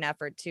really made an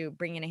effort to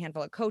bring in a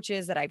handful of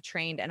coaches that I've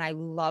trained and I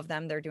love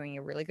them. They're doing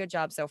a really good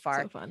job so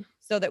far. So fun.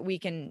 So that we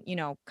can,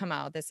 come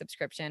out with this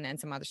subscription and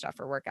some other stuff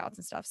for workouts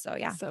and stuff. So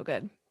So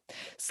good.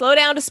 Slow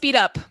down to speed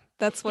up.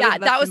 That's what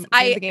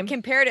I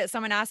compared it.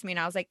 Someone asked me and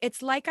I was like,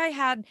 it's like I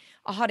had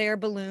a hot air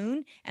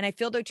balloon and I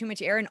filled out too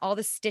much air and all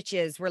the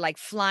stitches were like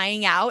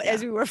flying out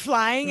as we were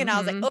flying. And I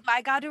was like,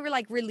 I got to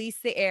like release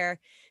the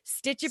air,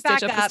 stitch it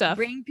back up,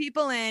 bring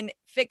people in,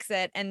 fix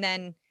it. And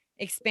then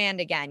expand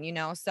again,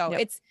 so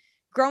it's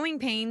growing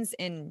pains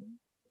in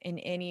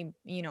any,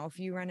 if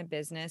you run a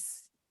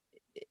business,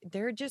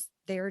 they're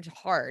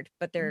hard,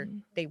 but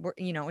they were,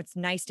 it's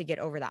nice to get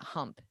over that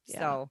hump.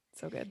 So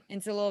good.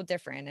 It's a little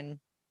different.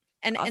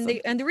 And awesome.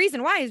 and the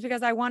reason why is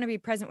because I want to be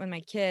present with my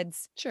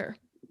kids. Sure.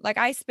 Like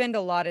I spend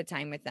a lot of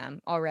time with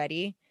them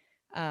already.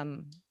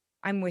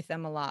 I'm with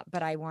them a lot,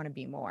 but I want to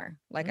be more.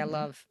 Like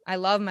I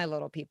love my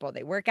little people.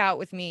 They work out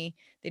with me.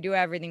 They do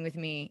everything with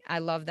me. I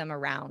love them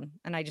around,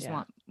 and I just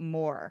want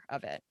more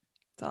of it.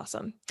 It's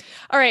awesome.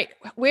 All right.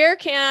 Where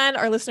can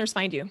our listeners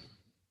find you?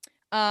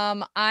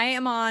 I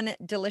am on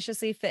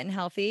Deliciously Fit and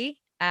Healthy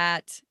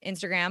at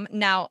Instagram.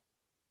 Now,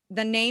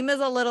 the name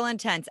is a little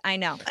intense. I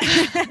know.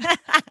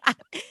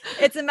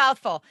 It's a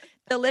mouthful.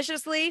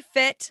 Deliciously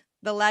Fit,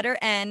 the letter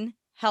N,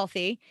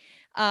 Healthy.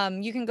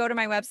 You can go to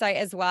my website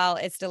as well.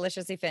 It's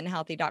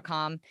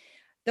deliciouslyfitandhealthy.com.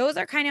 Those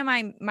are kind of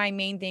my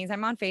main things.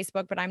 I'm on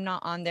Facebook, but I'm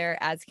not on there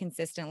as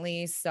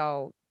consistently.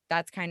 So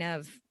that's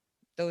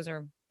those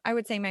are, I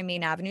would say, my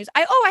main avenues.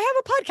 I have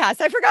a podcast.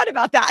 I forgot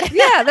about that.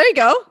 Yeah, there you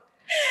go.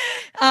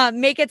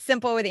 Make It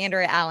Simple with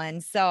Andrea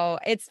Allen. So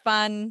it's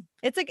fun.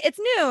 It's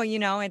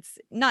new, it's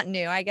not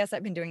new. I guess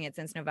I've been doing it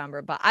since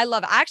November, but I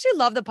actually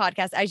love the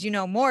podcast, as you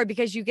know, more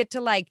because you get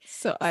to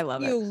so I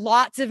love it.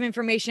 Lots of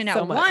information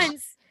at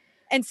once.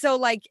 And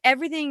so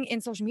everything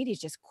in social media is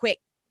just quick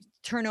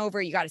turnover.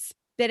 You got to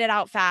spit it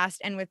out fast.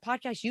 And with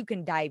podcasts, you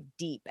can dive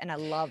deep. And I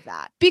love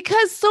that.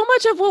 Because so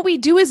much of what we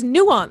do is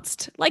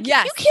nuanced.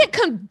 You can't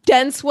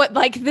condense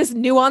this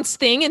nuanced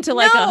thing into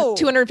a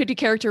 250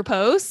 character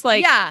post.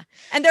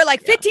 And they're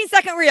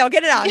 15-second reel,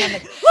 get it out. Yeah.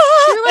 And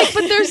You're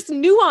but there's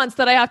nuance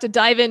that I have to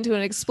dive into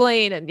and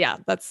explain. And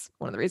that's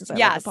one of the reasons I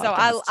love the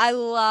podcast. So I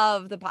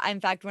love in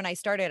fact, when I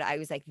started, I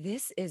was like,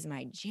 this is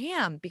my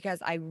jam, because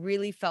I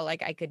really felt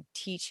like I could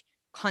teach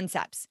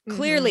concepts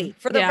clearly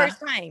for the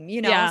first time,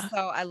 so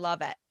I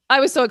love it.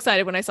 I was so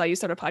excited when I saw you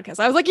start a podcast.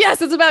 I was like,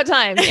 yes, it's about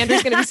time.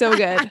 Andrew's going to be so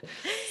good.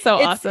 So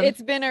awesome.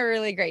 It's been a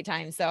really great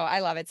time. So I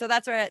love it. So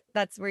that's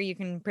where you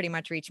can pretty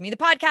much reach me. The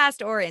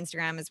podcast or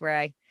Instagram is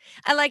where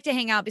I like to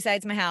hang out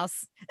besides my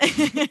house.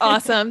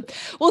 Awesome.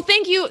 Well,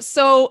 thank you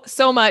so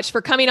much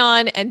for coming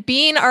on and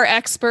being our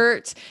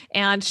expert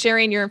and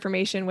sharing your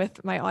information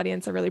with my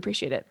audience. I really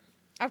appreciate it.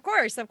 Of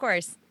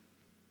course.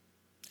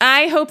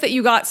 I hope that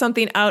you got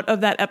something out of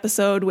that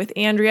episode with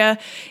Andrea.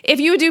 If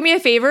you would do me a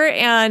favor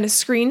and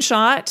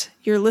screenshot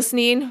you're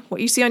listening,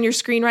 what you see on your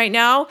screen right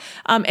now,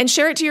 and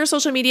share it to your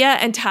social media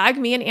and tag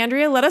me and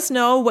Andrea. Let us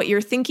know what you're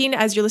thinking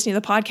as you're listening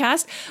to the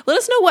podcast. Let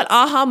us know what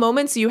aha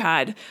moments you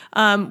had.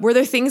 Were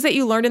there things that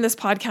you learned in this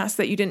podcast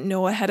that you didn't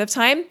know ahead of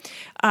time?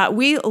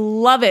 We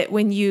love it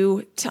when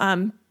you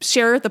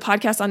share the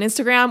podcast on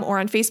Instagram or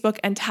on Facebook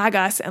and tag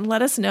us and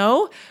let us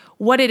know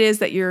what it is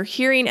that you're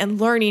hearing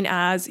and learning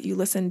as you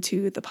listen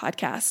to the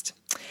podcast.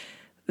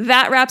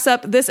 That wraps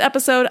up this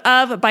episode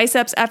of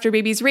Biceps After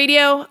Babies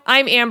Radio.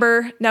 I'm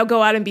Amber. Now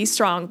go out and be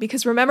strong,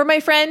 because remember,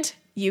 my friend,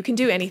 you can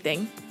do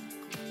anything.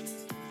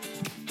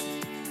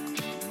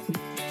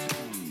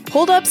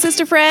 Hold up,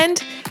 sister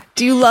friend.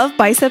 Do you love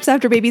Biceps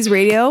After Babies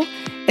Radio?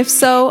 If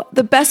so,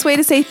 the best way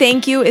to say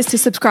thank you is to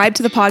subscribe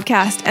to the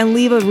podcast and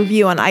leave a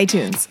review on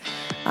iTunes.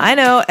 I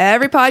know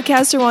every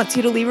podcaster wants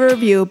you to leave a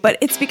review, but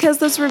it's because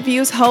those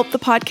reviews help the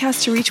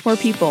podcast to reach more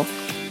people.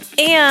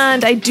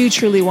 And I do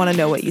truly want to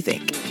know what you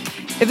think.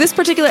 If this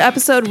particular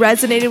episode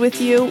resonated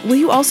with you, will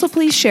you also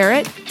please share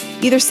it?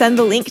 Either send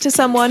the link to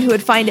someone who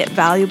would find it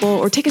valuable,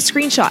 or take a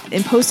screenshot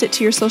and post it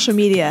to your social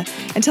media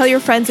and tell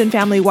your friends and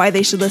family why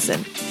they should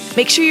listen.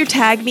 Make sure you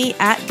tag me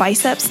at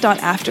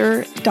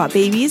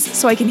biceps.after.babies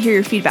so I can hear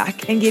your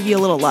feedback and give you a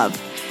little love.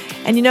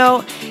 And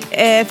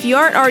if you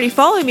aren't already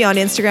following me on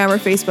Instagram or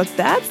Facebook,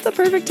 that's the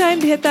perfect time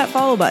to hit that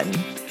follow button.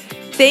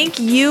 Thank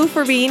you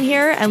for being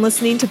here and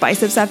listening to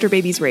Biceps After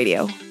Babies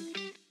Radio.